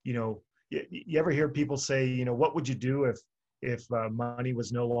 you ever hear people say, what would you do if money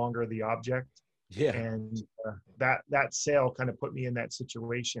was no longer the object? Yeah. And that sale kind of put me in that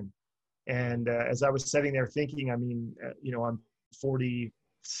situation. And as I was sitting there thinking, I mean, I'm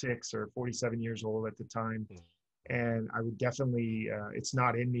 46 or 47 years old at the time. And I would definitely, it's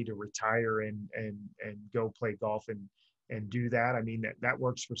not in me to retire and go play golf and do that. I mean, that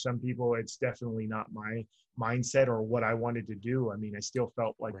works for some people. It's definitely not my mindset or what I wanted to do. I mean, I still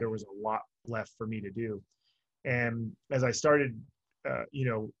felt like there was a lot left for me to do. And as I started,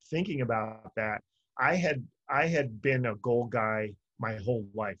 thinking about that, I had been a goal guy my whole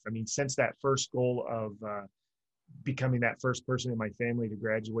life. I mean, since that first goal of becoming that first person in my family to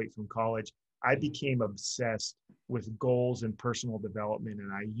graduate from college, I became obsessed with goals and personal development,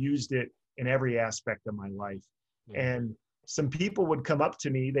 and I used it in every aspect of my life. And some people would come up to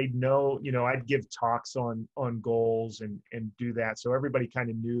me. They'd know, I'd give talks on goals and do that. So everybody kind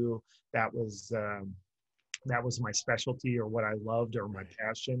of knew that was my specialty, or what I loved, or my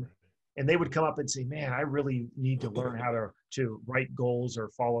passion. And they would come up and say, man, I really need to learn how to write goals or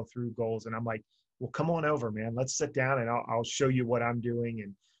follow through goals. And I'm like, well, come on over, man. Let's sit down and I'll show you what I'm doing.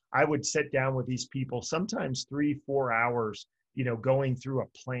 And I would sit down with these people, sometimes 3-4 hours, going through a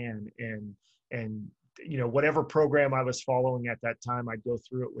plan and whatever program I was following at that time, I'd go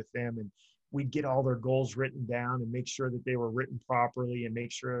through it with them, and we'd get all their goals written down and make sure that they were written properly, and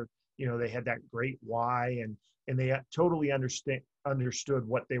make sure, they had that great why, and they totally understood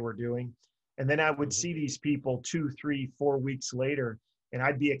what they were doing. And then I would see these people 2, 3, 4 weeks later, and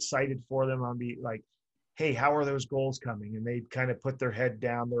I'd be excited for them. I'd be like, hey, how are those goals coming? And they'd kind of put their head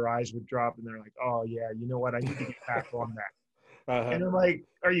down, their eyes would drop, and they're like, oh yeah, you know what? I need to get back on that. And I'm like,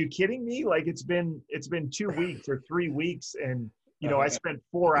 are you kidding me? Like, it's been 2 weeks or 3 weeks. And, I spent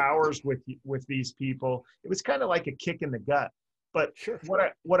 4 hours with these people. It was kind of like a kick in the gut. But Sure.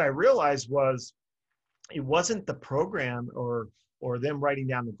 What I realized was, it wasn't the program or them writing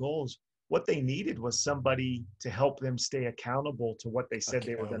down the goals. What they needed was somebody to help them stay accountable to what they said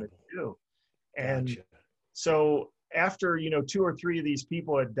they were going to do. And Gotcha. so after, 2 or 3 of these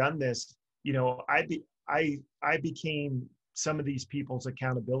people had done this, I became some of these people's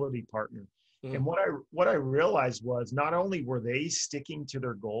accountability partner. Mm-hmm. And what I realized was, not only were they sticking to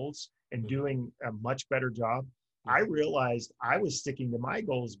their goals and doing a much better job, I realized I was sticking to my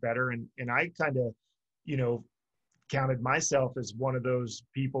goals better. And I kind of, counted myself as one of those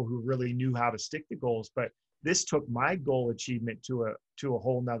people who really knew how to stick to goals. But this took my goal achievement to a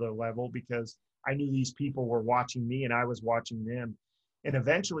whole nother level, because I knew these people were watching me and I was watching them. And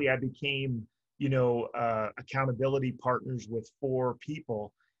eventually I became, accountability partners with 4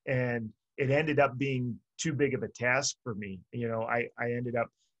 people. And it ended up being too big of a task for me. I ended up,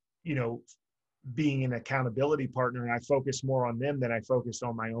 being an accountability partner, and I focused more on them than I focused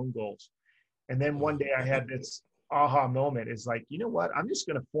on my own goals. And then one day I had this aha moment. It's like, you know what? I'm just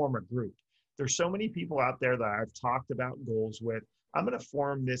going to form a group. There's so many people out there that I've talked about goals with. I'm going to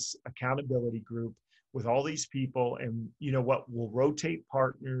form this accountability group with all these people, and we'll rotate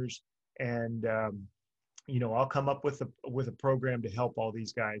partners, and I'll come up with a program to help all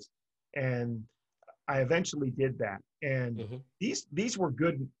these guys. And I eventually did that. And these were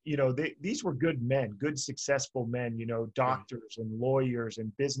good, these were good men, good, successful men, doctors and lawyers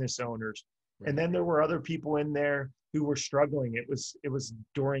and business owners. And then there were other people in there who were struggling. It was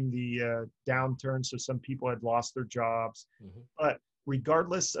during the downturn, so some people had lost their jobs. But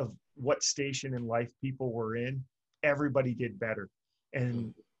regardless of what station in life people were in, everybody did better.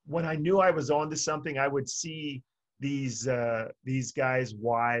 And when I knew I was onto something, I would see these guys'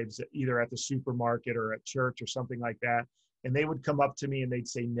 wives either at the supermarket or at church or something like that, and they would come up to me and they'd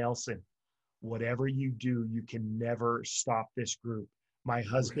say, Nelson, whatever you do, you can never stop this group. My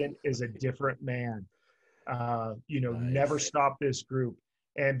husband is a different man. Nice. Never stop this group.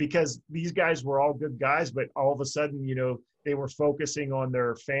 And because these guys were all good guys, but all of a sudden, they were focusing on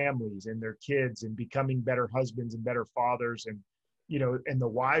their families and their kids and becoming better husbands and better fathers. And, and the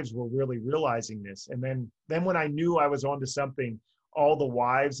wives were really realizing this. And then when I knew I was onto something, all the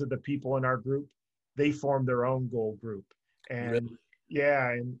wives of the people in our group, they formed their own goal group. And really?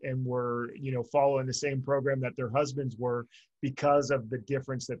 Yeah. And were, following the same program that their husbands were, because of the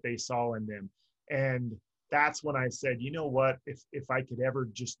difference that they saw in them. And that's when I said, you know what, if I could ever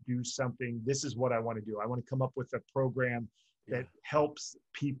just do something, this is what I want to do. I want to come up with a program that helps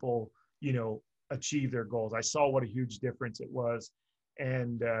people, achieve their goals. I saw what a huge difference it was.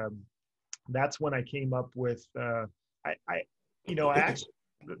 And that's when I came up with, I actually,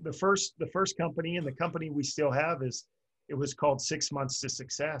 the first company, and the company we still have, it was called 6 Months to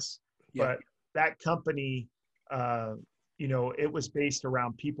Success. But that company, it was based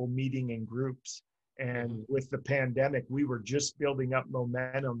around people meeting in groups. And with the pandemic, we were just building up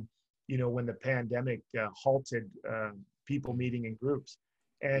momentum, when the pandemic halted people meeting in groups.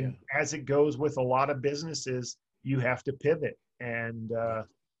 And as it goes with a lot of businesses, you have to pivot. And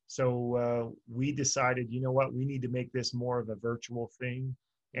so we decided, you know what, we need to make this more of a virtual thing.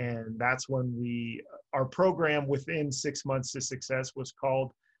 And that's when our program within 6 Months to Success was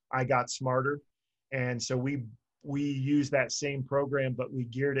called I Got Smarter. And so we used that same program, but we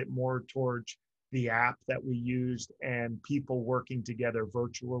geared it more towards the app that we used and people working together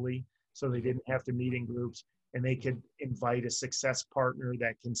virtually. So they didn't have to meet in groups, and they could invite a success partner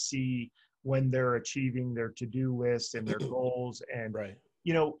that can see when they're achieving their to-do list and their goals. And,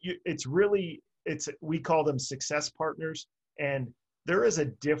 we call them success partners. And there is a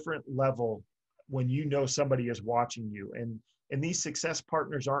different level when you know somebody is watching you, and these success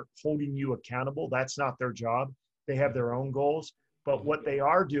partners aren't holding you accountable. That's not their job. They have their own goals, but what they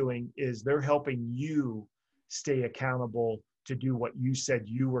are doing is they're helping you stay accountable to do what you said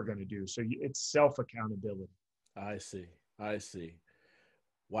you were going to do. So it's self accountability. I see. I see.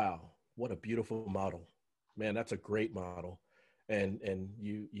 Wow, what a beautiful model, man. That's a great model, and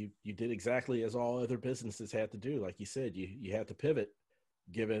you did exactly as all other businesses had to do. Like you said, you had to pivot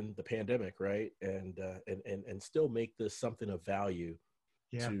given the pandemic, right? And still make this something of value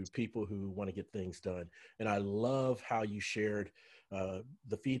Yeah. to people who want to get things done. And I love how you shared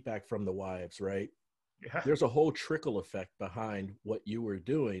the feedback from the wives, right? Yeah. There's a whole trickle effect behind what you were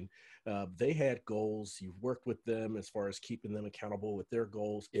doing. They had goals. You've worked with them as far as keeping them accountable with their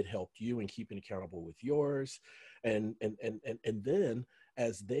goals. It helped you in keeping accountable with yours. And then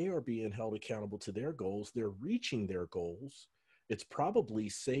as they are being held accountable to their goals, they're reaching their goals. It's probably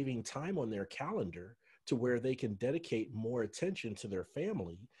saving time on their calendar to where they can dedicate more attention to their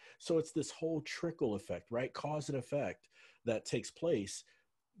family. So it's this whole trickle effect, right? Cause and effect that takes place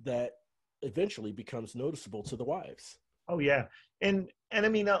that eventually becomes noticeable to the wives. Oh yeah. And I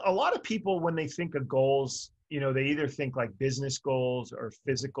mean, a lot of people, when they think of goals, they either think like business goals or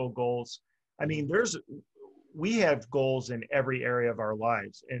physical goals. I mean, we have goals in every area of our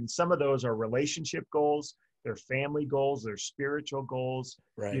lives. And some of those are relationship goals, they're family goals, they're spiritual goals,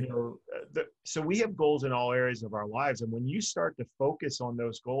 Right. so we have goals in all areas of our lives. And when you start to focus on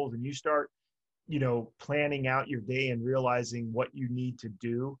those goals and you start, planning out your day and realizing what you need to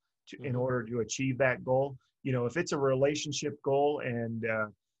do in order to achieve that goal, if it's a relationship goal and,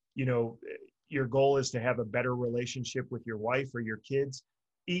 you know, your goal is to have a better relationship with your wife or your kids,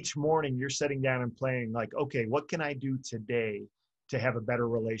 each morning you're sitting down and planning like, okay, what can I do today to have a better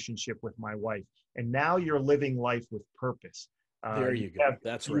relationship with my wife? And now you're living life with purpose. There you go.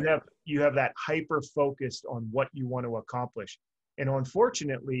 That's right. You have that hyper focused on what you want to accomplish. And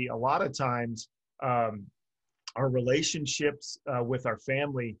unfortunately, a lot of times, our relationships with our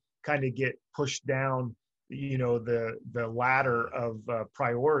family kind of get pushed down, the ladder of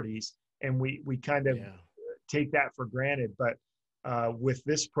priorities, and we kind of take that for granted. But with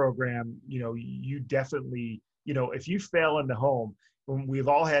this program, you definitely, if you fail in the home, when we've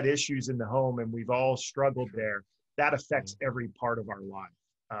all had issues in the home and we've all struggled there, that affects every part of our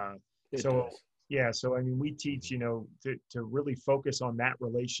life. So does. yeah, so I mean, we teach, to really focus on that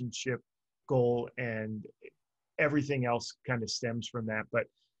relationship goal, and everything else kind of stems from that. But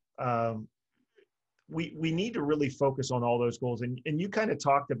we need to really focus on all those goals. And you kind of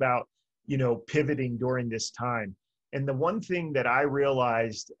talked about, pivoting during this time. And the one thing that I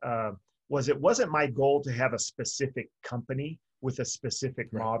realized was it wasn't my goal to have a specific company with a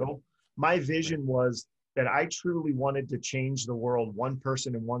specific model. My vision was that I truly wanted to change the world one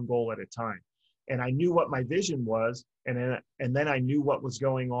person and one goal at a time. And I knew what my vision was, and then I knew what was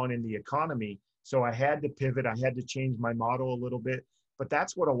going on in the economy. So I had to pivot. I had to change my model a little bit. But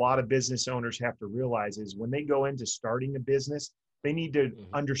that's what a lot of business owners have to realize is when they go into starting a business, they need to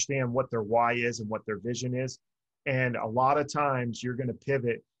understand what their why is and what their vision is. And a lot of times you're going to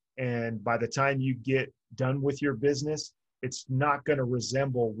pivot. And by the time you get done with your business, it's not going to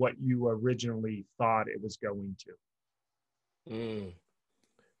resemble what you originally thought it was going to.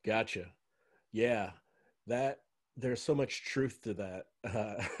 Gotcha. Yeah, there's so much truth to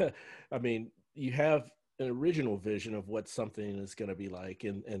that. I mean, you have an original vision of what something is going to be like,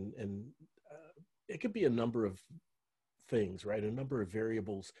 and it could be a number of things, right? A number of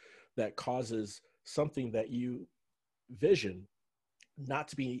variables that causes something that you vision not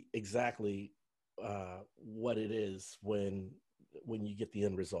to be exactly what it is when you get the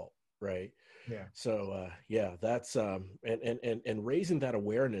end result, right? Yeah. So yeah, that's and raising that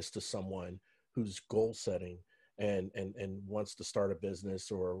awareness to someone who's goal setting and wants to start a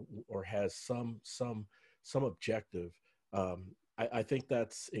business or has some objective. I think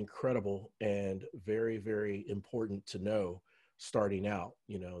that's incredible and very, very important to know starting out,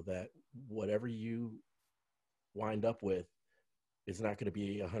 that whatever you wind up with is not going to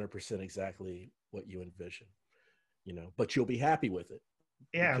be 100% exactly what you envision, but you'll be happy with it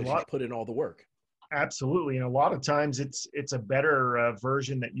because you put in all the work. Absolutely. And a lot of times it's a better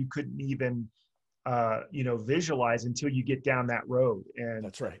version that you couldn't even, visualize until you get down that road. And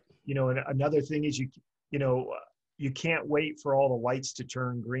that's right. And another thing is you can't wait for all the lights to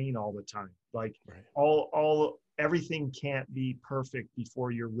turn green all the time. Like everything can't be perfect before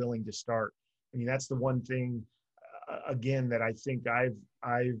you're willing to start. I mean, that's the one thing, again, that I think I've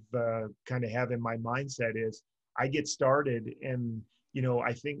kind of have in my mindset is I get started and,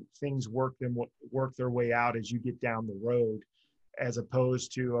 I think things work their way out as you get down the road. as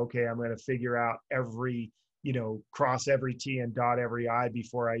opposed to, okay, I'm going to figure out every, cross every T and dot every I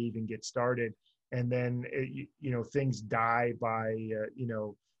before I even get started. And then, things die by,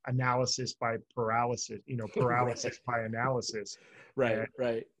 analysis by paralysis, paralysis Right. by analysis. And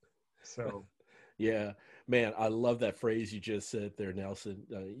Right. so, Yeah, man, I love that phrase you just said there, Nelson.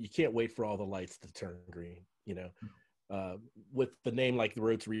 You can't wait for all the lights to turn green. Uh, with the name like the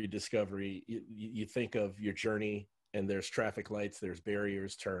Road to Rediscovery, you think of your journey, and there's traffic lights, there's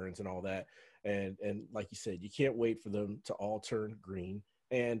barriers, turns, and all that. And like you said, you can't wait for them to all turn green.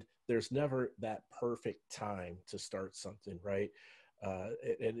 And there's never that perfect time to start something, right?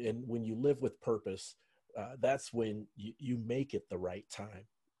 And when you live with purpose, that's when you make it the right time,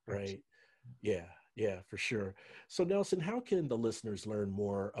 right? Yeah, yeah, for sure. So Nelson, how can the listeners learn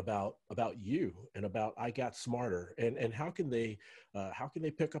more about you and about I Got Smarter, and how can they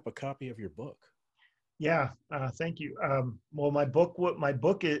pick up a copy of your book? yeah, thank you. Well, my book,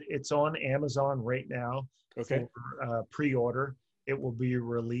 it's on Amazon right now Okay, for pre-order. It will be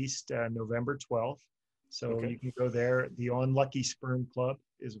released November 12th. So okay, you can go there. The Unlucky Sperm Club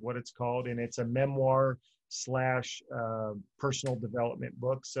is what it's called. And it's a memoir slash personal development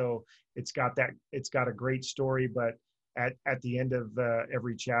book. So it's got a great story, but at the end of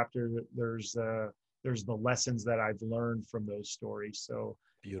every chapter, there's the lessons that I've learned from those stories. So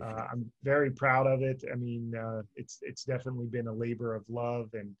beautiful. I'm very proud of it. I mean, it's definitely been a labor of love,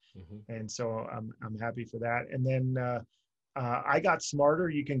 Hmm. and so I'm happy for that. And then I Got Smarter.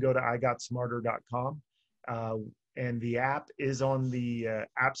 You can go to igotsmarter.com, uh, and the app is on the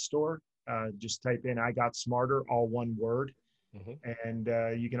App Store. Just type in "I Got Smarter," all one word, Hmm. and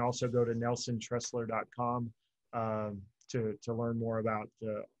you can also go to nelsontressler.com to learn more about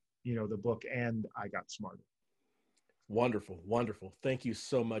the book and I Got Smarter. Wonderful, wonderful. Thank you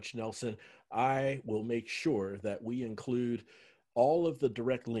so much, Nelson. I will make sure that we include all of the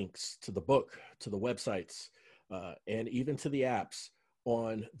direct links to the book, to the websites, and even to the apps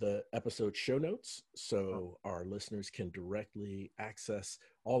on the episode show notes, so our listeners can directly access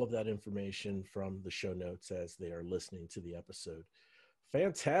all of that information from the show notes as they are listening to the episode.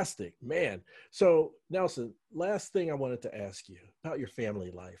 Fantastic, man. So, Nelson, last thing I wanted to ask you about your family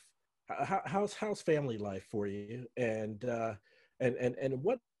life. How's family life for you, and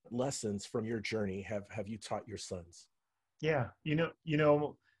what lessons from your journey have you taught your sons? Yeah,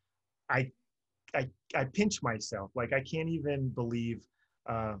 I I pinch myself. Like I can't even believe,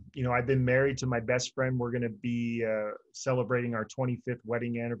 I've been married to my best friend. We're going to be celebrating our 25th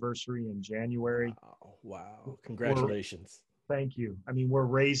wedding anniversary in January. Wow, wow. We're Congratulations. Thank you. I mean, we're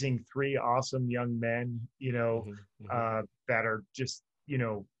raising three awesome young men, Hmm. Hmm. that are just,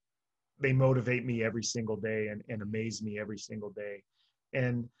 they motivate me every single day and amaze me every single day.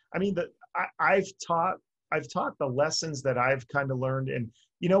 And I mean, I've taught the lessons that I've kind of learned. And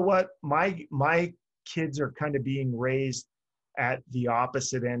you know what? My kids are kind of being raised at the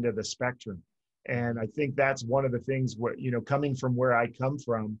opposite end of the spectrum. And Hmm. I think that's one of the things where, coming from where I come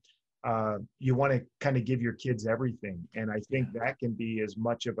from, you want to kind of give your kids everything. And I Yeah. think that can be as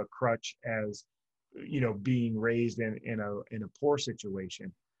much of a crutch as, being raised in a poor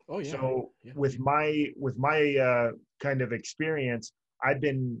situation. Oh yeah. So Yeah. with my kind of experience, I've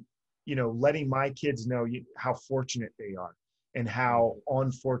been, letting my kids know how fortunate they are and how Hmm.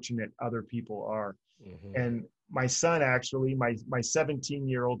 unfortunate other people are. Hmm. And my son, actually, my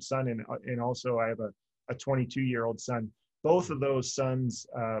 17-year-old son, and also I have a 22-year-old son. Both of Hmm. those sons,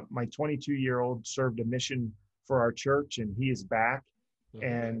 my 22-year-old served a mission for our church, and he is back.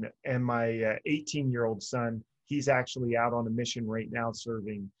 Hmm. And my 18-year-old son, he's actually out on a mission right now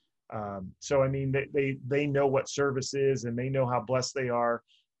serving. So I mean, they know what service is, and they know how blessed they are,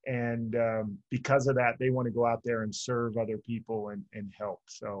 and because of that, they want to go out there and serve other people and help.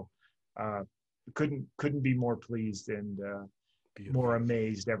 So uh, couldn't be more pleased and more Beautiful.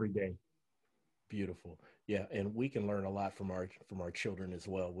 amazed every day. Beautiful. Yeah, and we can learn a lot from our children as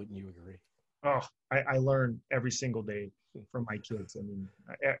well. Wouldn't you agree? Oh, I learn every single day from my kids. I mean,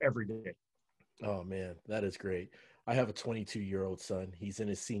 every day. Oh man, that is great. I have a 22-year-old son. He's in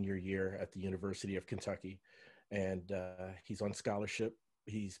his senior year at the University of Kentucky, and he's on scholarship.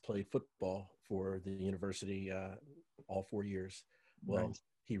 He's played football for the university all 4 years. Well, Nice.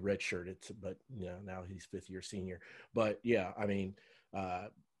 he redshirted, but now he's fifth year senior. But yeah, I mean, uh,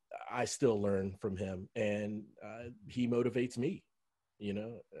 I still learn from him, and he motivates me.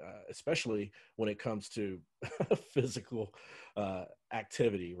 Especially when it comes to physical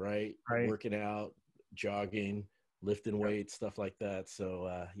activity, right? Right. Working out, jogging, lifting Yep. weights, stuff like that.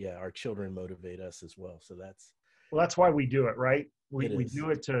 So yeah, our children motivate us as well. So Well, that's why we do it, right? It We is. do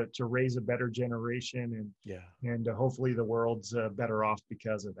it to raise a better generation, Yeah. and hopefully the world's better off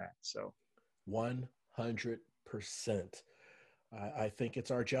because of that. So 100%. I think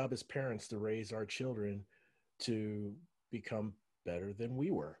it's our job as parents to raise our children to become better than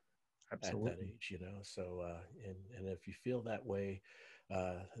we were at that absolutely, age, you know. So, and if you feel that way,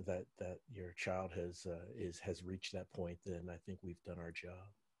 that your child has reached that point, then I think we've done our job.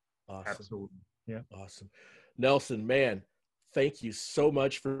 Awesome, absolutely, yeah. awesome, Nelson, man. Thank you so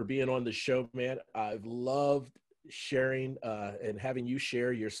much for being on the show, man. I've loved sharing and having you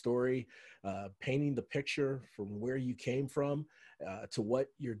share your story, painting the picture from where you came from to what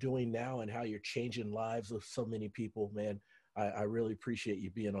you're doing now and how you're changing lives of so many people, man. I really appreciate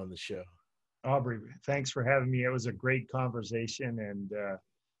you being on the show. Aubrey, thanks for having me. It was a great conversation, and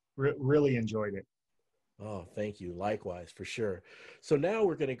really enjoyed it. Oh, thank you. Likewise, for sure. So now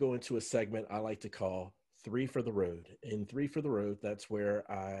we're going to go into a segment I like to call Three for the Road. In Three for the Road, that's where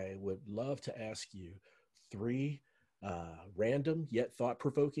I would love to ask you three random yet thought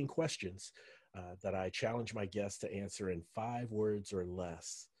provoking questions that I challenge my guests to answer in 5 words or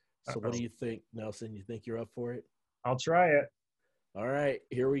less. So, what Uh-oh. do you think, Nelson? You think you're up for it? I'll try it. All right,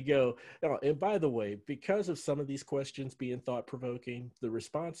 here we go. Now, and by the way, because of some of these questions being thought provoking, the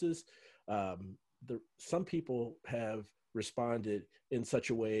responses, some people have responded in such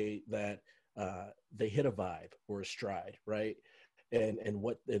a way that they hit a vibe or a stride, right? And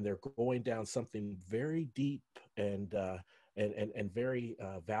they're going down something very deep and very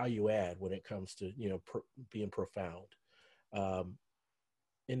value add when it comes to being profound. Um,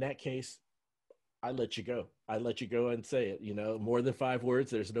 in that case, I let you go. I let you go and say it. More than 5 words,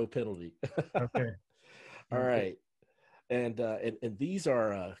 there's no penalty. Okay. All Sounds good. right, and these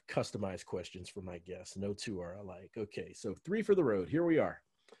are customized questions for my guests. No two are alike. Okay, so three for the road. Here we are.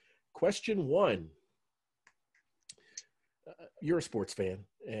 Question one. You're a sports fan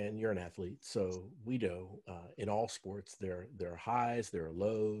and you're an athlete, so we know in all sports there are highs, there are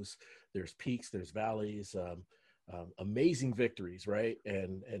lows, there's peaks, there's valleys, amazing victories, right,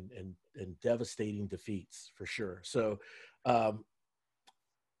 and devastating defeats for sure. So, um,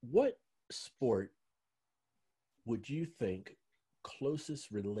 what sport would you think closest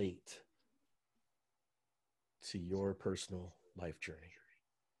relate to your personal life journey?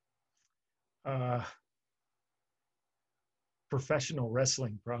 Uh, Professional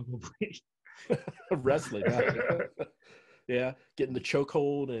wrestling, probably. Wrestling, huh? Yeah, getting the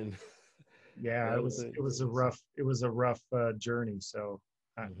chokehold and Yeah, other things. it was a rough journey. So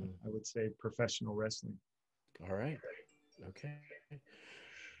Mhm. I would say professional wrestling. All right. Okay.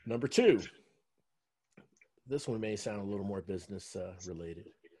 Number two. This one may sound a little more business related.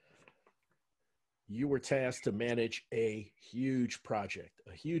 You were tasked to manage a huge project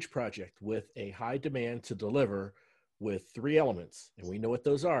with a high demand to deliver with three elements. And we know what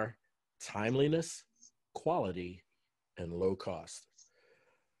those are: timeliness, quality, and low cost.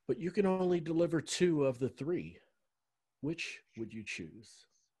 But you can only deliver two of the three. Which would you choose?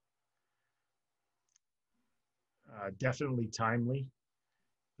 Definitely timely.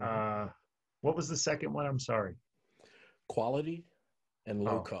 Mhm. Uh, what was the second one? I'm sorry. Quality and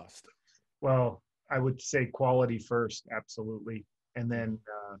low Oh, cost. well, I would say quality first, absolutely, and Mhm.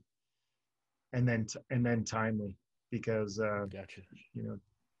 then and then timely, because Gotcha. you know,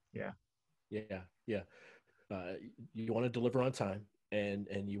 yeah, Yeah. Yeah. Uh, you want to deliver on time,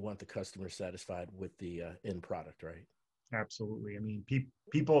 and you want the customer satisfied with the end product, right? absolutely. I mean,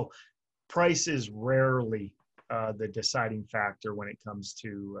 people price is rarely the deciding factor when it comes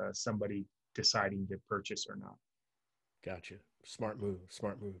to somebody deciding to purchase or not. Gotcha. Smart move.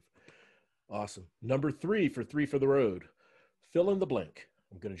 Smart move. Awesome. Number three for the road. Fill in the blank.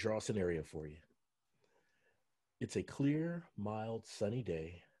 I'm going to draw a scenario for you. It's a clear, mild, sunny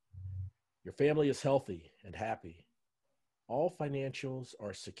day. Your family is healthy and happy. All financials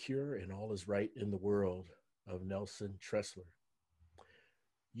are secure and all is right in the world of Nelson Tressler.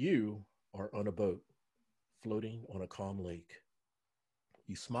 You are on a boat floating on a calm lake.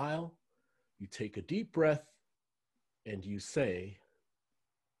 You smile, you take a deep breath, and you say,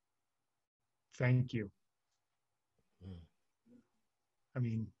 Thank you. mm, I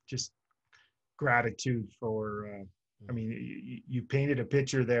mean, just gratitude for. I mm, mean, you painted a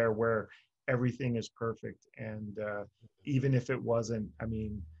picture there where everything is perfect, and even if it wasn't, I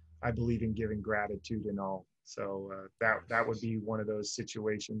mean, I believe in giving gratitude and all. So that would yes. be one of those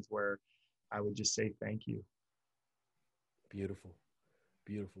situations where I would just say thank you. Beautiful.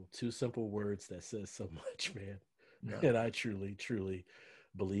 Beautiful. Two simple words that says so much, man. Yeah, And I truly, truly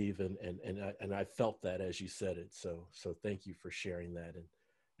believe and I felt that as you said it. So thank you for sharing that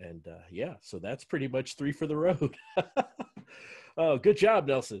And yeah, so that's pretty much 3 for the road. Oh, good job,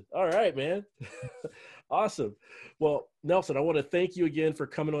 Nelson. All right, man. Awesome. Well, Nelson, I want to thank you again for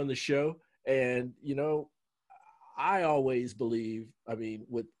coming on the show. And, I always believe, I mean,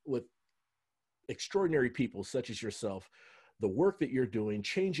 with extraordinary people such as yourself, the work that you're doing,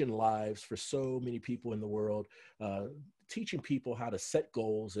 changing lives for so many people in the world, teaching people how to set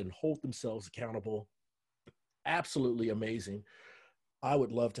goals and hold themselves accountable, absolutely amazing. I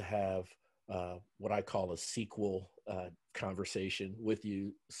would love to have what I call a sequel conversation with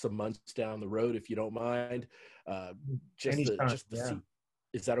you some months down the road, if you don't mind. Anytime, Just to yeah. see,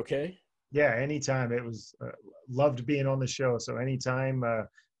 is that okay? Yeah, anytime. It was loved being on the show. So anytime,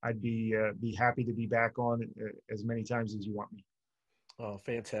 I'd be happy to be back on as many times as you want me. Oh,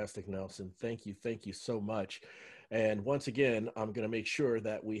 fantastic, Nelson. Thank you so much. And once again, I'm going to make sure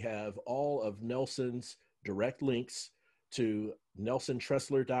that we have all of Nelson's direct links to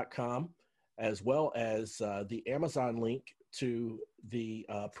nelsontressler.com, as well as the Amazon link to the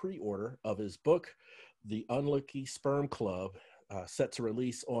pre-order of his book, The Unlucky Sperm Club, set to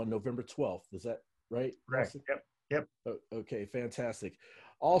release on November 12th. Is that right, Correct. Nelson? Yep. Yep. Okay, fantastic.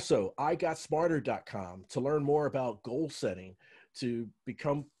 Also, igotsmarter.com to learn more about goal setting, to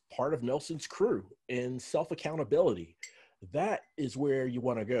become part of Nelson's crew in self-accountability. That is where you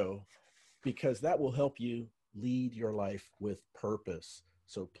want to go, because that will help you lead your life with purpose.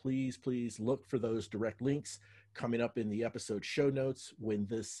 So please, please look for those direct links coming up in the episode show notes when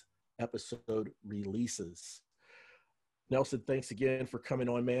this episode releases. Nelson, thanks again for coming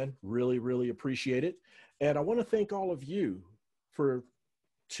on, man. Really, really appreciate it. And I want to thank all of you for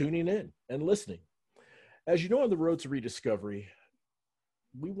tuning in and listening. As you know, on the road to rediscovery,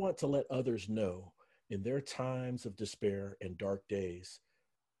 we want to let others know in their times of despair and dark days,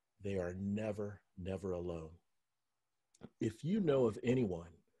 they are never, never alone. If you know of anyone,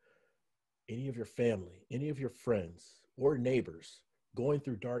 any of your family, any of your friends or neighbors going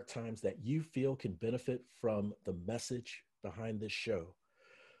through dark times that you feel can benefit from the message behind this show,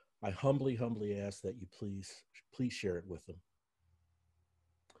 I humbly, humbly ask that you please share it with them.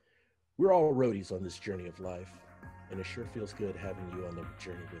 We're all roadies on this journey of life, and it sure feels good having you on the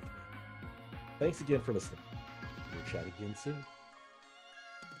journey with me. Thanks again for listening. We'll chat again soon.